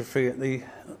catastrophe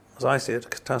as I see it,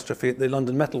 catastrophe at the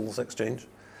London Metals Exchange,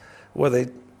 where they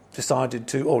decided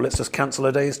to, let's just cancel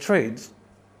a day's trades.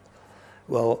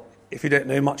 Well, if you don't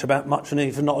know much about much, and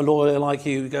if you're not a lawyer like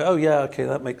you go, oh yeah, okay,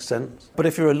 that makes sense. But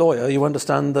if you're a lawyer, you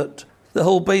understand that the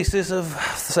whole basis of,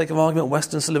 for the sake of argument,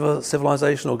 Western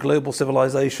civilization or global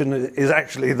civilization is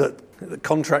actually that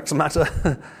contracts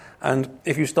matter. And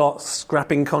if you start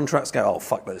scrapping contracts, go, oh,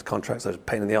 fuck those contracts, those are a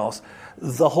pain in the arse,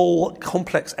 the whole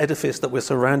complex edifice that we're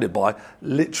surrounded by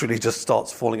literally just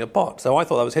starts falling apart. So I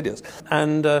thought that was hideous.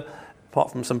 And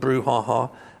apart from some brouhaha,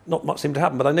 not much seemed to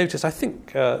happen. But I noticed, I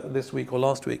think this week or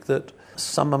last week, that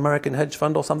some American hedge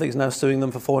fund or something is now suing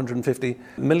them for $450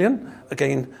 million.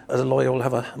 Again, as a lawyer, will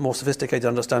have a more sophisticated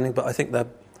understanding, but I think they're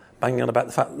banging on about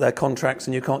the fact that they're contracts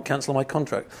and you can't cancel my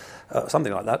contract,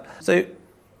 something like that. So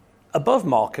above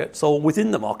markets or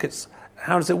within the markets,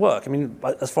 how does it work? I mean,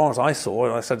 as far as I saw,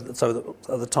 and I said so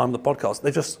at the time of the podcast,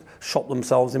 they just shot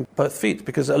themselves in both feet,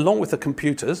 because along with the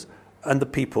computers and the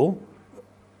people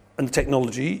and the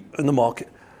technology and the market,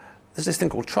 there's this thing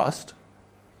called trust.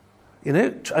 You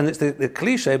know, and it's the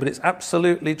cliche, but it's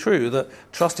absolutely true that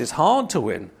trust is hard to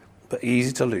win, but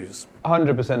easy to lose.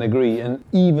 100% agree, and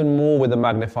even more with a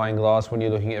magnifying glass when you're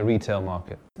looking at a retail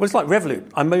market. Well, it's like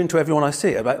Revolut. I moan to everyone I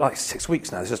see about like 6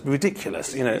 weeks now. It's just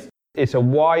ridiculous, you know. It's a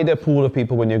wider pool of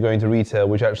people when you're going to retail,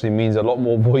 which actually means a lot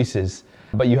more voices,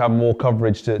 but you have more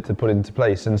coverage to put into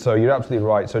place. And so you're absolutely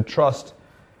right. So trust,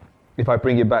 if I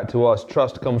bring it back to us,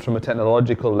 trust comes from a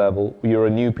technological level. You're a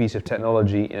new piece of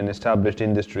technology in an established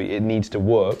industry. It needs to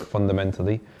work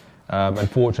fundamentally.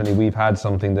 Unfortunately, we've had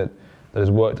something that has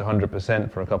worked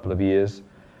 100% for a couple of years.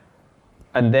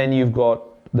 And then you've got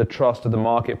the trust of the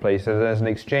marketplace. As an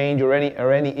exchange or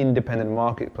any independent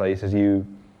marketplace, as you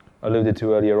alluded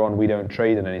to earlier on, we don't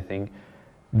trade in anything.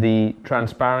 The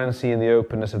transparency and the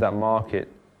openness of that market,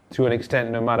 to an extent,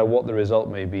 no matter what the result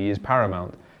may be, is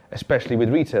paramount, especially with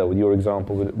retail, with your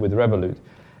example with Revolut.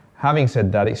 Having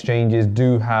said that, exchanges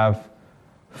do have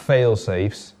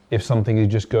fail-safes if something is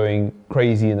just going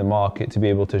crazy in the market, to be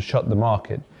able to shut the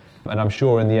market. And I'm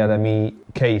sure in the LME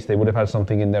case, they would have had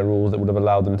something in their rules that would have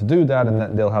allowed them to do that, and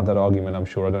that they'll have that argument, I'm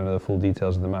sure. I don't know the full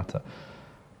details of the matter.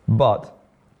 But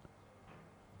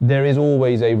there is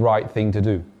always a right thing to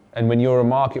do. And when you're a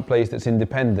marketplace that's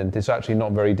independent, it's actually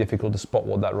not very difficult to spot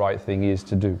what that right thing is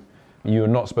to do. You're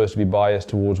not supposed to be biased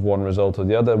towards one result or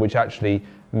the other, which actually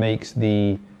makes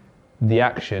the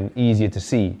action easier to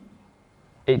see.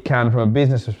 It can, from a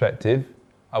business perspective,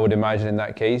 I would imagine in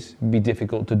that case, be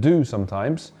difficult to do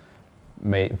sometimes.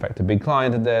 May affect a big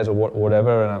client of theirs or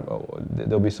whatever, and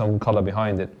there'll be some colour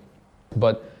behind it.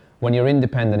 But when you're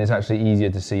independent, it's actually easier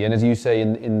to see. And as you say,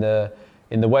 in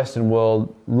the Western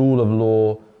world, rule of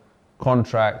law,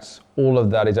 contracts, all of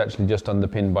that is actually just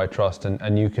underpinned by trust.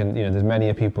 And you can, there's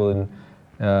many people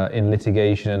in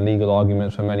litigation and legal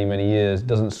arguments for many, many years. It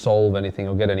doesn't solve anything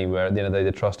or get anywhere. At the end of the day,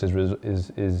 the trust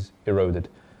is eroded.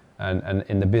 And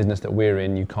in the business that we're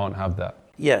in, you can't have that.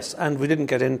 Yes, and we didn't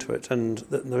get into it, and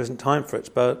there isn't time for it.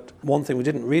 But one thing we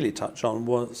didn't really touch on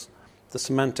was the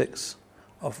semantics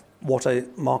of what a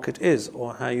market is,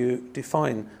 or how you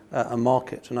define a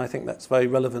market. And I think that's very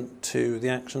relevant to the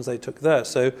actions they took there.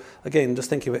 So again, just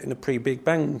thinking of it in a pre-Big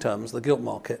Bang terms, the gilt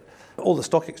market, all the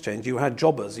stock exchange, you had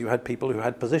jobbers, you had people who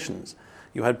had positions,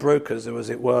 you had brokers who, as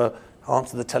it were,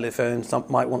 answer the telephone. Some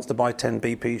might wants to buy 10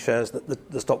 BP shares.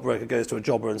 The stockbroker goes to a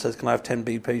jobber and says, "Can I have 10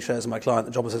 BP shares of my client?"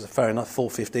 The jobber says, "Fair enough,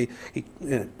 450."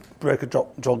 Broker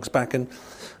jogs back and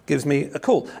gives me a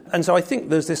call. And so I think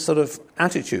there's this sort of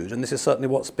attitude, and this is certainly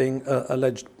what's being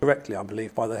alleged directly, I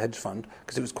believe, by the hedge fund,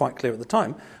 because it was quite clear at the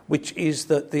time, which is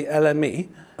that the LME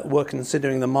were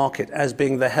considering the market as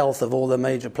being the health of all the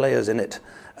major players in it,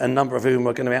 a number of whom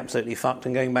were going to be absolutely fucked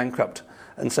and going bankrupt.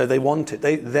 And so they wanted,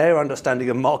 their understanding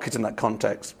of market in that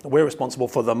context, we're responsible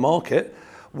for the market,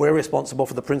 we're responsible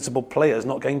for the principal players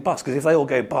not going bust. Because if they all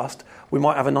go bust, we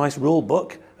might have a nice rule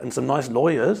book and some nice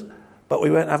lawyers, but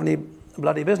we won't have any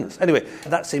bloody business. Anyway,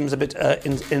 that seems a bit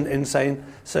insane,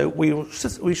 so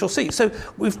we shall see. So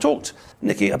we've talked,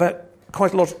 Nikki, about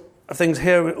quite a lot of things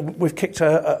here. We've kicked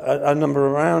a number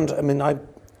around. I mean, I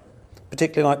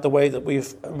particularly like the way that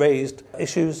we've raised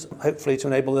issues, hopefully to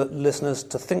enable the listeners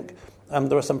to think.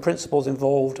 There are some principles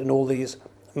involved in all these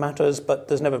matters, but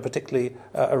there's never particularly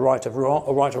a right or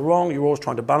wrong. You're always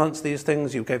trying to balance these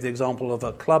things. You gave the example of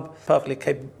a club, perfectly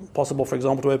possible, for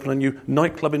example, to open a new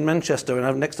nightclub in Manchester and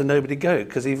have next to nobody go,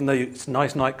 because even though it's a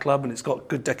nice nightclub and it's got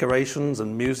good decorations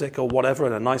and music or whatever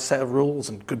and a nice set of rules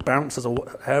and good bouncers or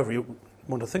however you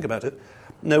want to think about it,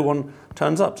 no one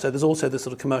turns up. So there's also this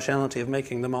sort of commerciality of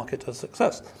making the market a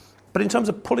success. But in terms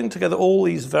of pulling together all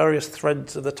these various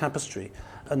threads of the tapestry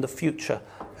and the future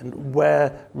and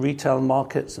where retail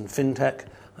markets and fintech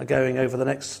are going over the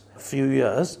next few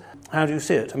years, how do you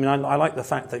see it? I mean, I like the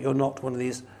fact that you're not one of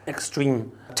these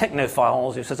extreme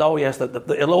technophiles who says, oh yes, that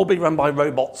it'll all be run by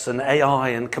robots and AI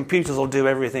and computers will do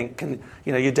everything.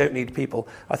 You don't need people.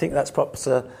 I think that's perhaps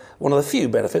one of the few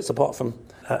benefits, apart from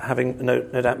having no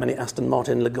doubt many Aston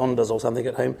Martin Lagondas or something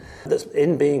at home, that's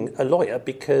in being a lawyer,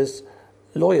 because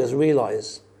lawyers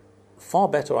realise far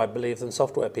better, I believe, than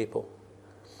software people,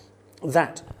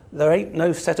 that there ain't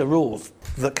no set of rules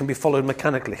that can be followed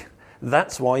mechanically.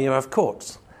 That's why you have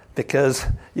courts. because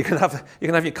you can have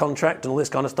your contract and all this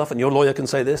kind of stuff, and your lawyer can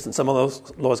say this, and some of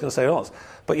those lawyers going to say else.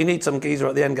 But you need some geezer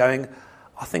at the end going,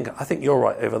 I think you're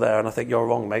right over there, and I think you're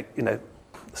wrong, mate.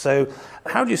 So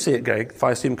how do you see it going? If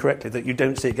I assume correctly that you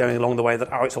don't see it going along the way that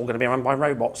it's all going to be run by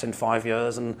robots in 5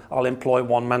 years, and I'll employ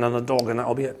one man and a dog, and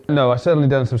that'll be it. No, I certainly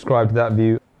don't subscribe to that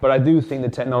view. But I do think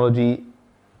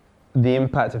the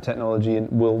impact of technology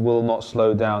will not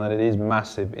slow down, and it is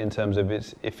massive in terms of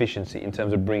its efficiency, in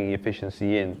terms of bringing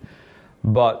efficiency in.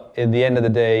 But at the end of the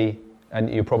day, and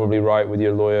you're probably right with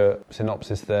your lawyer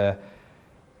synopsis there,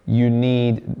 you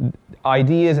need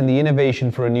ideas and the innovation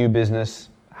for a new business,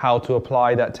 how to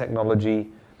apply that technology,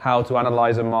 how to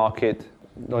analyze a market,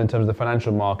 not in terms of the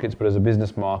financial markets, but as a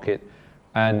business market,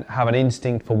 and have an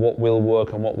instinct for what will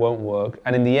work and what won't work,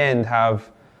 and in the end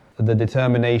have the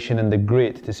determination and the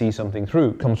grit to see something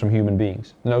through comes from human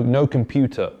beings. No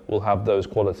computer will have those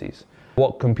qualities.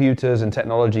 What computers and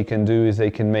technology can do is they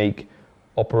can make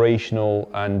operational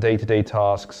and day-to-day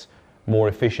tasks more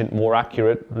efficient, more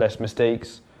accurate, less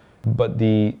mistakes. But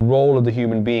the role of the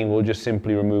human being will just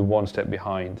simply remove one step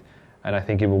behind. And I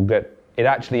think it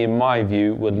actually, in my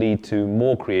view, will lead to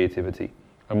more creativity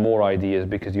and more ideas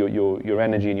because your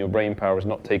energy and your brain power is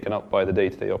not taken up by the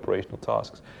day-to-day operational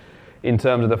tasks. In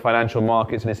terms of the financial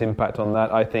markets and its impact on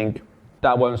that, I think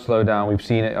that won't slow down. We've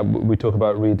seen it. We talk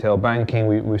about retail banking.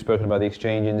 We've spoken about the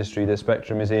exchange industry that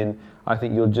Spectrum is in. I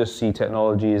think you'll just see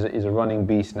technology is a running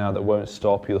beast now that won't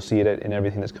stop. You'll see it in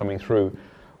everything that's coming through.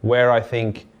 Where I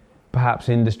think perhaps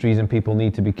industries and people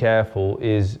need to be careful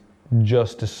is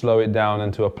just to slow it down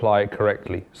and to apply it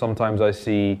correctly. Sometimes I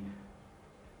see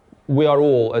we are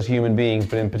all, as human beings,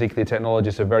 but in particular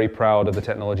technologists, are very proud of the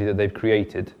technology that they've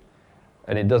created.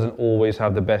 And it doesn't always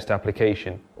have the best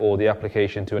application or the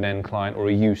application to an end client or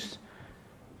a use.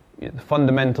 The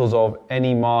fundamentals of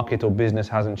any market or business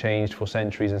hasn't changed for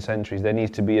centuries and centuries. There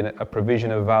needs to be a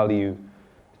provision of value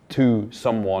to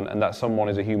someone, and that someone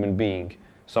is a human being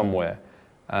somewhere.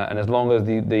 And as long as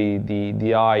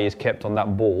the eye is kept on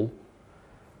that ball,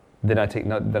 then I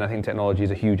think technology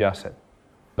is a huge asset.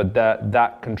 But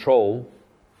that control,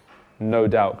 no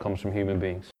doubt, comes from human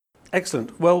beings.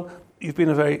 Excellent. Well, you've been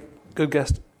a very good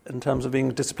guest in terms of being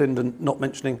disciplined and not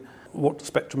mentioning what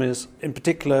Spectrum is, in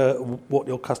particular what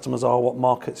your customers are, what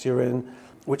markets you're in,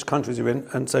 which countries you're in,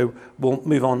 and so we'll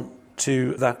move on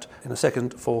to that in a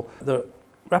second for the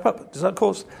wrap-up. Of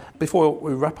course, before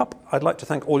we wrap up, I'd like to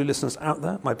thank all you listeners out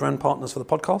there, my brand partners for the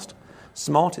podcast.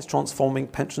 Smart is transforming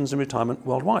pensions and retirement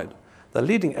worldwide. The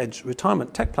leading-edge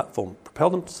retirement tech platform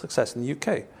propelled them to success in the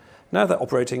UK. Now they're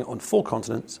operating on 4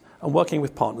 continents and working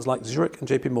with partners like Zurich and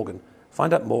JP Morgan.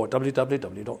 Find out more at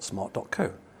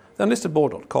www.smart.co. Then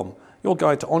listedboard.com, your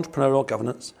guide to entrepreneurial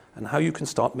governance and how you can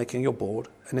start making your board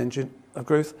an engine of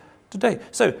growth today.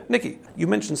 So, Nikki, you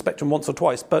mentioned Spectrum once or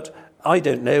twice, but I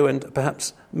don't know, and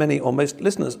perhaps many or most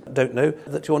listeners don't know,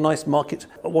 that your nice market,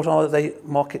 what are they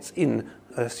markets in?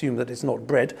 I assume that it's not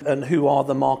bread. And who are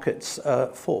the markets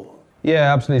for?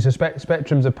 Yeah, absolutely. So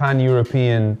Spectrum's a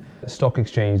pan-European stock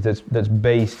exchange that's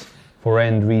based for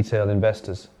end retail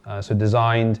investors. So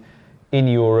designed in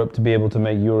Europe to be able to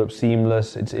make Europe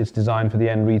seamless. It's designed for the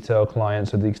end retail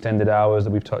clients, so the extended hours that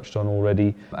we've touched on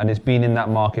already. And it's been in that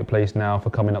marketplace now for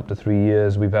coming up to 3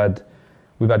 years. We've had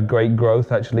great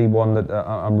growth, actually, one that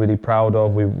I'm really proud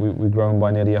of. We've grown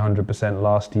by nearly 100%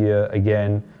 last year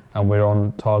again, and we're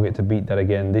on target to beat that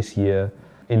again this year.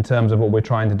 In terms of what we're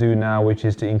trying to do now, which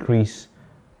is to increase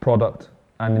product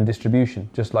and in distribution,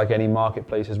 just like any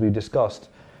marketplace as we've discussed.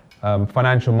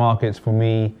 Financial markets for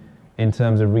me, in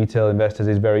terms of retail investors,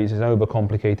 it's an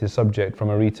overcomplicated subject. From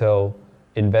a retail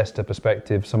investor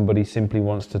perspective, somebody simply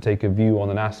wants to take a view on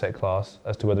an asset class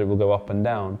as to whether it will go up and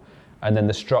down. And then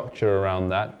the structure around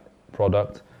that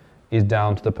product is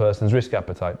down to the person's risk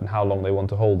appetite and how long they want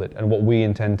to hold it. And what we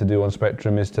intend to do on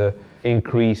Spectrum is to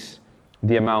increase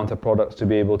the amount of products to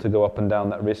be able to go up and down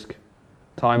that risk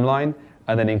timeline,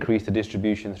 and then increase the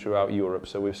distribution throughout Europe.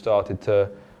 So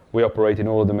we operate in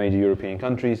all of the major European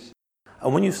countries.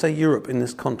 And when you say Europe in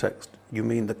this context, you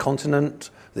mean the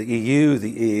continent, the EU,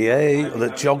 the EEA, the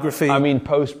geography? I mean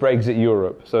post-Brexit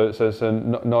Europe, so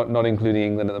not including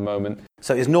England at the moment.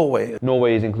 So is Norway?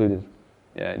 Norway is included.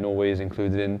 Yeah, Norway is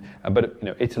included in, but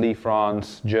Italy,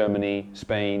 France, Germany,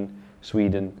 Spain,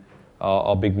 Sweden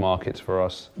are big markets for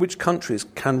us. Which countries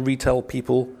can retail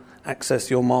people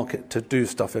access your market to do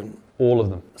stuff in? All of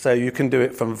them. So you can do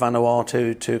it from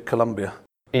Vanuatu to Colombia?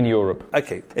 In Europe.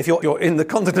 Okay. If you're in the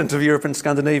continent of Europe and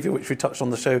Scandinavia, which we touched on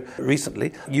the show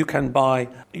recently, you can buy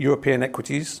European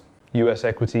equities. US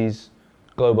equities,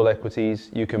 global equities.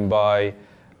 You can buy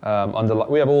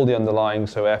We have all the underlying,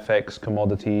 so FX,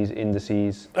 commodities,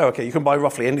 indices. Oh, okay, you can buy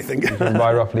roughly anything. You can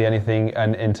buy roughly anything,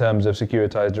 and in terms of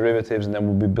securitized derivatives, and then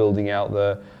we'll be building out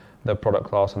the product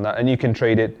class on that. And you can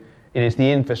trade it, and it's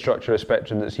the infrastructure of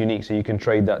Spectrum that's unique, so you can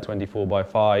trade that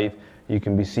 24/5, you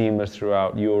can be seamless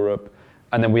throughout Europe.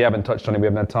 And then we haven't touched on it, we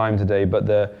haven't had time today, but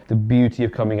the beauty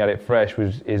of coming at it fresh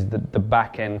is that the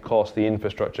back-end cost, the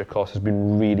infrastructure cost, has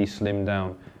been really slimmed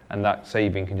down, and that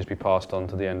saving can just be passed on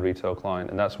to the end retail client.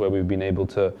 And that's where we've been able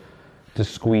to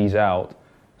squeeze out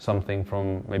something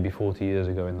from maybe 40 years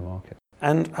ago in the market.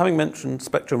 And having mentioned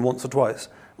Spectrum once or twice,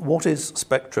 what is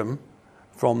Spectrum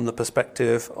from the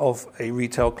perspective of a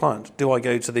retail client? Do I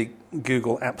go to the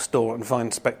Google App Store and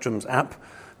find Spectrum's app?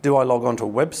 Do I log onto a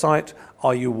website?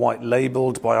 Are you white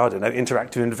labelled by, I don't know,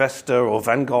 Interactive Investor or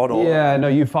Vanguard? Or Yeah, no,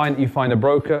 you find a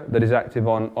broker that is active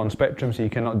on Spectrum, so you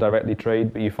cannot directly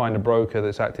trade, but you find a broker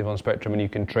that's active on Spectrum and you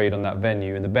can trade on that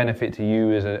venue. And the benefit to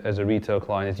you as a retail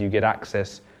client is you get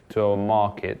access to a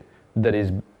market that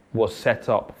was set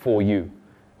up for you,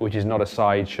 which is not a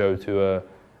sideshow to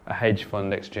a hedge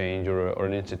fund exchange or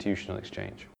an institutional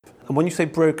exchange. And when you say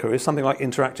broker, is something like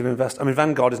Interactive Investor, I mean,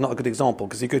 Vanguard is not a good example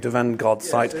because you go to Vanguard's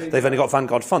site, they've only got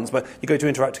Vanguard funds, but you go to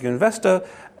Interactive Investor,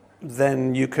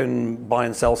 then you can buy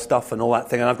and sell stuff and all that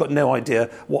thing, and I've got no idea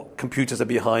what computers are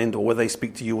behind or whether they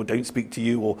speak to you or don't speak to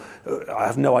you, or I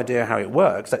have no idea how it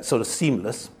works. That's sort of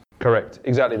seamless. Correct,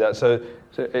 exactly that. So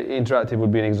Interactive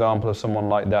would be an example of someone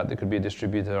like that could be a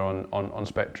distributor on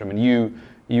Spectrum, and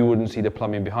you wouldn't see the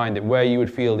plumbing behind it. Where you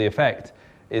would feel the effect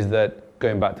is that,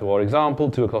 going back to our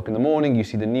example, 2 o'clock in the morning, you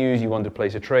see the news, you want to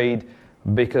place a trade,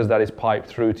 because that is piped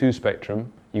through to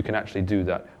Spectrum, you can actually do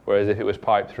that. Whereas if it was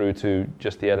piped through to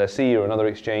just the LSE or another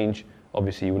exchange,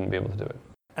 obviously you wouldn't be able to do it.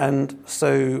 And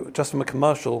so, just from a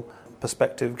commercial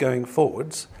perspective going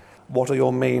forwards, what are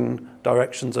your main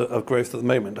directions of growth at the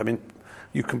moment? I mean,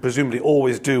 you can presumably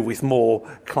always do with more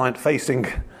client-facing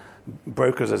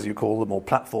brokers, as you call them, or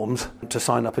platforms, to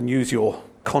sign up and use your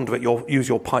conduit, use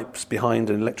your pipes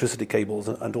behind and electricity cables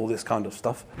and all this kind of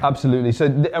stuff. Absolutely. So,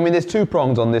 there's 2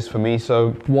 prongs on this for me.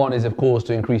 So one is, of course,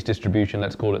 to increase distribution,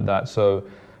 let's call it that. So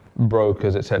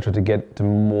brokers, etc., to get to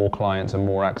more clients and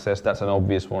more access. That's an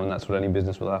obvious one, and that's what any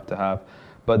business will have to have.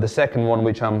 But the second one,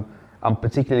 which I'm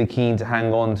particularly keen to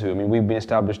hang on to, I mean, we've been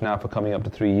established now for coming up to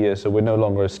 3 years, so we're no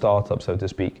longer a startup, so to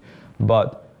speak.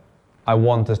 But I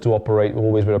want us to operate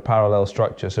always with a parallel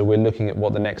structure. So we're looking at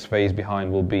what the next phase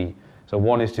behind will be. So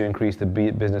one is to increase the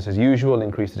business as usual,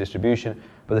 increase the distribution.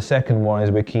 But the second one is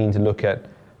we're keen to look at,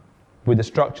 with the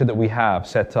structure that we have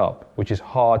set up, which is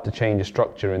hard to change a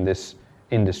structure in this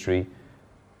industry,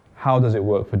 how does it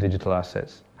work for digital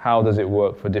assets? How does it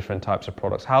work for different types of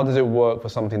products? How does it work for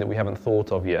something that we haven't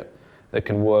thought of yet that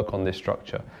can work on this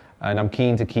structure? And I'm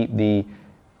keen to keep the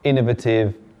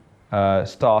innovative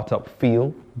startup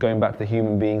feel, going back to the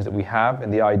human beings that we have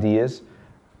and the ideas,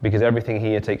 because everything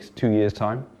here takes 2 years'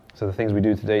 time. So the things we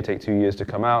do today take 2 years to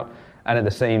come out, and at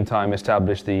the same time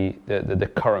establish the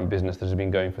current business that has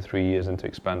been going for 3 years and to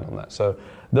expand on that. So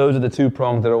those are the 2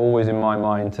 prongs that are always in my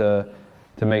mind to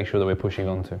make sure that we're pushing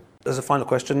on to. As a final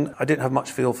question, I didn't have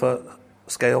much feel for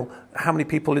scale. How many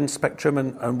people in Spectrum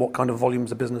and what kind of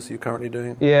volumes of business are you currently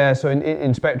doing? Yeah, so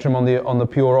in Spectrum, on the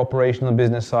pure operational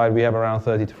business side, we have around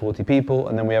 30 to 40 people,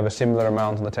 and then we have a similar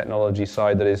amount on the technology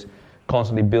side that is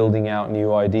constantly building out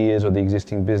new ideas or the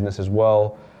existing business as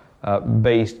well.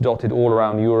 Dotted all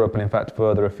around Europe and in fact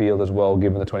further afield as well,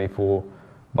 given the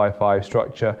 24/5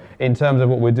 structure. In terms of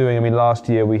what we're doing, I mean, last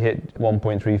year we hit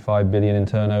 1.35 billion in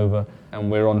turnover, and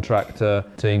we're on track to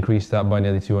increase that by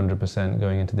nearly 200%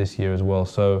 going into this year as well.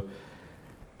 So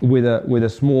with a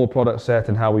small product set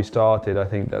and how we started, I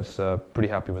think that's pretty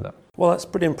happy with that. Well, that's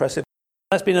pretty impressive.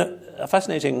 That's been a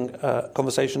fascinating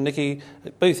conversation, Nicky,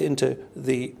 both into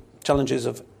the challenges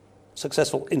of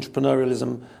successful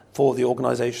entrepreneurialism for the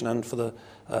organisation and for the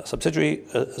subsidiary,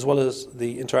 as well as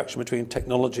the interaction between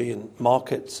technology and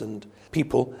markets and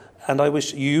people. And I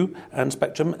wish you and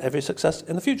Spectrum every success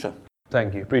in the future.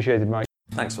 Thank you. Appreciate it, Mike.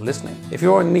 Thanks for listening. If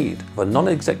you're in need of a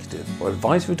non-executive or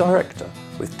advisory director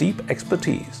with deep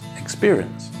expertise,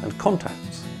 experience and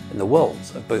contacts in the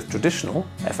worlds of both traditional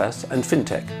FS and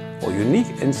fintech, or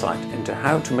unique insight into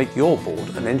how to make your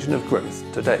board an engine of growth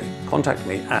today, contact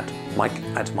me at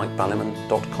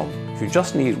mike@mikeballiman.com. If you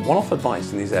just need one-off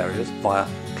advice in these areas, via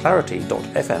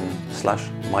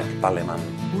clarity.fm/mikeballiman.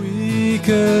 We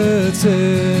could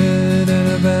sit in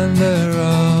a bend there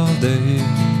all day,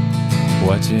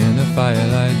 watching the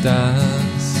firelight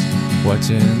dance,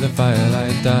 watching the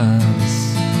firelight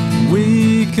dance.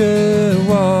 We could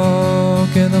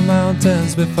walk in the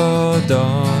mountains before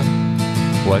dawn,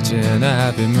 watching a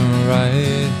happy moon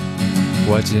ride,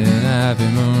 watching a happy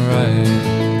moon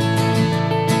rise.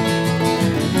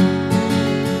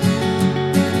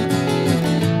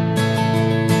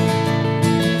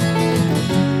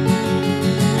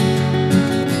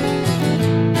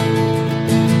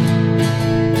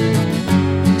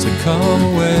 Come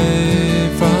away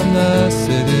from the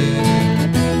city,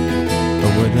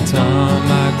 with the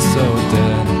tarmac so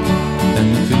dead and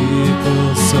the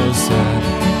people so sad.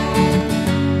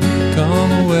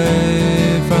 Come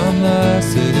away from the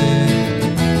city,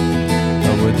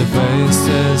 with the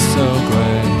faces so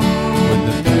grey, with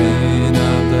the pain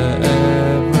of the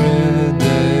everyday.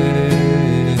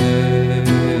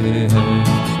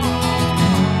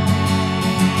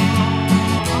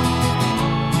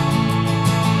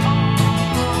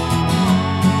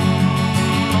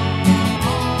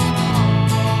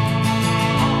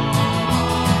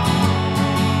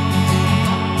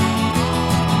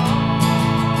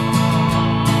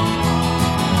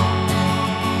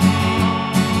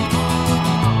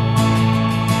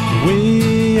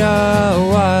 We are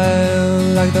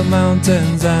wild like the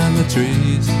mountains and the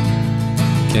trees.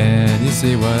 Can you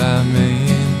see what I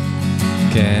mean?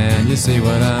 Can you see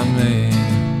what I mean?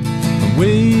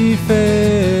 We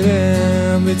fit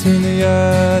in between the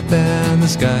earth and the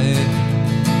sky.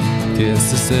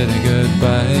 Kiss the city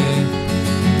goodbye,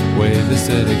 wave the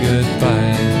city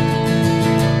goodbye,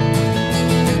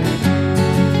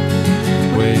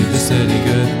 wave the city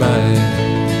goodbye.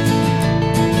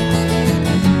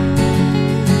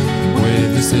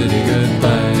 The city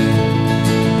goodbye.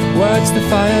 Watch the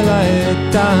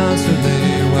firelight dance with me.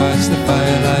 Watch the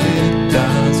firelight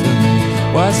dance with me.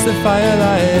 Watch the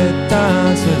firelight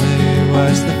dance with me.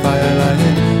 Watch the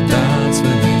firelight dance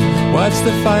with me. Watch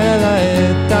the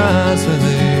firelight dance with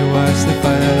me. Watch the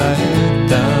firelight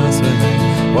dance with me.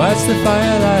 Watch the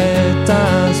firelight